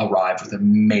 arrived with a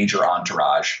major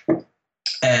entourage.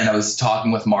 And I was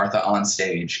talking with Martha on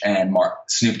stage, and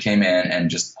Snoop came in and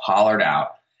just hollered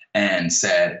out and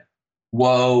said,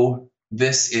 "Whoa,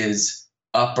 this is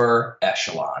upper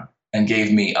echelon," and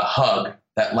gave me a hug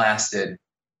that lasted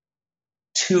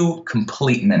 2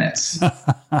 complete minutes.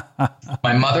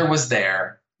 My mother was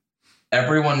there.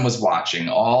 Everyone was watching,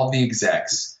 all the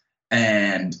execs,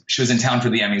 and she was in town for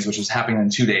the Emmys, which was happening in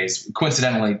 2 days.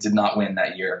 Coincidentally, did not win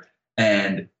that year.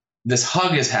 And this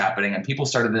hug is happening, and people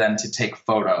started then to take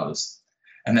photos.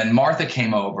 And then Martha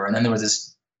came over, and then there was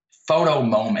this photo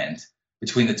moment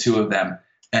between the two of them.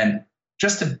 And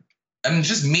just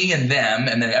me and them,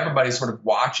 and then everybody sort of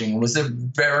watching, was a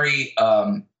very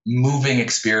moving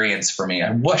experience for me.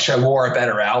 I wish I wore a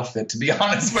better outfit, to be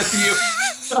honest with you.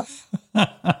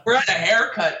 We're at a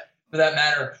haircut for that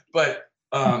matter, but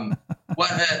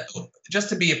just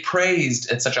to be appraised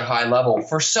at such a high level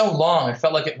for so long, it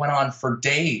felt like it went on for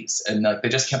days, and they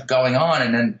just kept going on.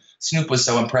 And then Snoop was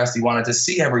so impressed, he wanted to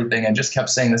see everything, and just kept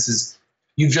saying,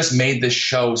 "You've just made this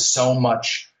show so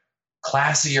much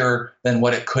classier than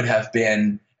what it could have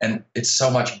been, and it's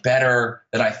so much better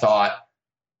than I thought."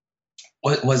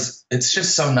 It's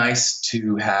just so nice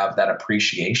to have that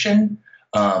appreciation.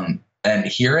 And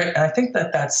hear it. And I think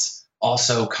that that's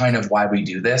also kind of why we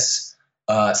do this.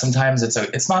 Sometimes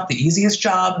it's not the easiest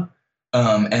job,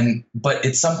 but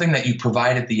it's something that you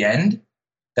provide at the end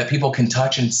that people can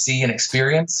touch and see and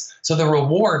experience. So the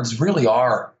rewards really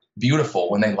are beautiful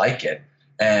when they like it.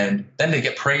 And then they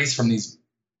get praise from these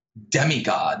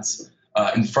demigods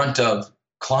in front of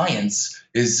clients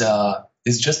is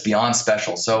just beyond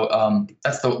special. So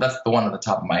that's the one at the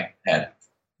top of my head.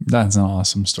 That's an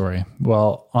awesome story.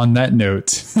 Well, on that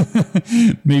note,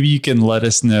 maybe you can let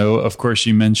us know. Of course,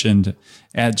 you mentioned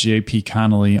at JP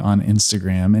Connolly on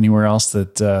Instagram. Anywhere else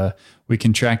that we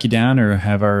can track you down or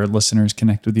have our listeners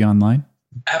connect with you online?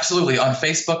 Absolutely. On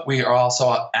Facebook, we are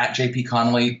also at JP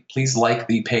Connolly. Please like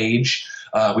the page.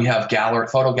 We have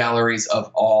photo galleries of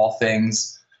all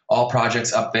things, all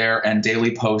projects up there, and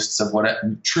daily posts of what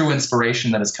true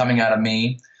inspiration that is coming out of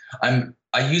me. I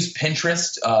use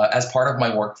Pinterest as part of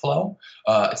my workflow.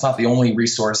 It's not the only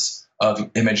resource of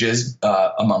images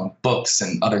among books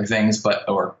and other things,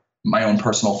 or my own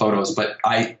personal photos, but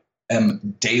I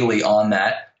am daily on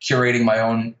that, curating my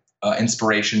own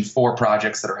inspiration for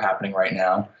projects that are happening right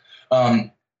now.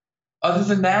 Other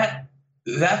than that,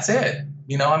 that's it.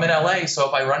 I'm in LA, so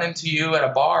if I run into you at a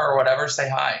bar or whatever, say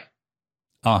hi.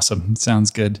 Awesome. Sounds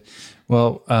good.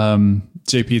 Well,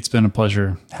 JP, it's been a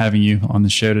pleasure having you on the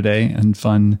show today and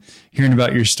fun hearing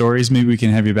about your stories. Maybe we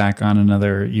can have you back on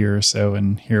another year or so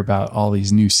and hear about all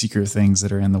these new secret things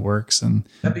that are in the works. And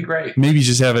that'd be great. Maybe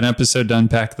just have an episode to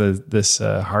unpack this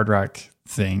hard rock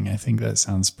thing. I think that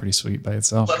sounds pretty sweet by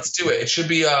itself. Let's do it. It should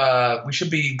be we should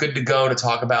be good to go to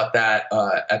talk about that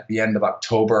at the end of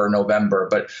October or November.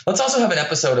 But let's also have an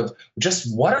episode of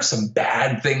just what are some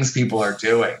bad things people are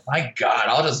doing. My God,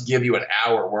 I'll just give you an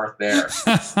hour worth there.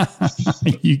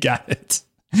 You got it.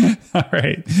 All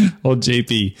right. Well,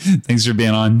 JP, thanks for being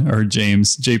on, or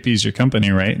James. JP is your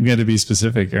company, right? We got to be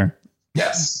specific here.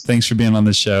 Yes. Thanks for being on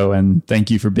the show, and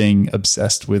thank you for being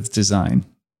obsessed with design.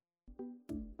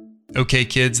 Okay,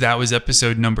 kids, that was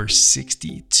episode number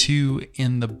 62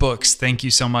 in the books. Thank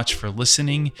you so much for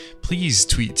listening. Please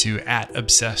tweet to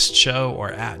 @ObsessedShow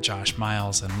or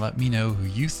 @JoshMiles and let me know who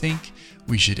you think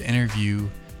we should interview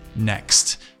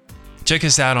next. Check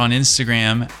us out on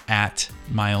Instagram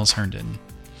 @MilesHerndon.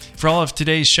 For all of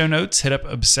today's show notes, hit up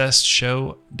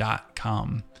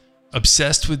obsessedshow.com.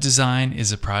 Obsessed with Design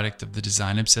is a product of the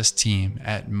Design Obsessed team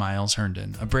at Miles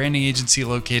Herndon, a branding agency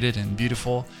located in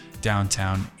beautiful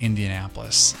downtown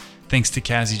Indianapolis. Thanks to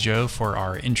Kazzy Joe for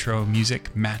our intro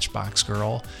music, Matchbox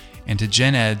Girl, and to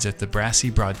Jen Eds at the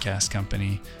Brassy Broadcast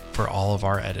Company for all of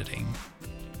our editing.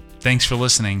 Thanks for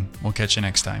listening. We'll catch you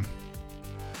next time.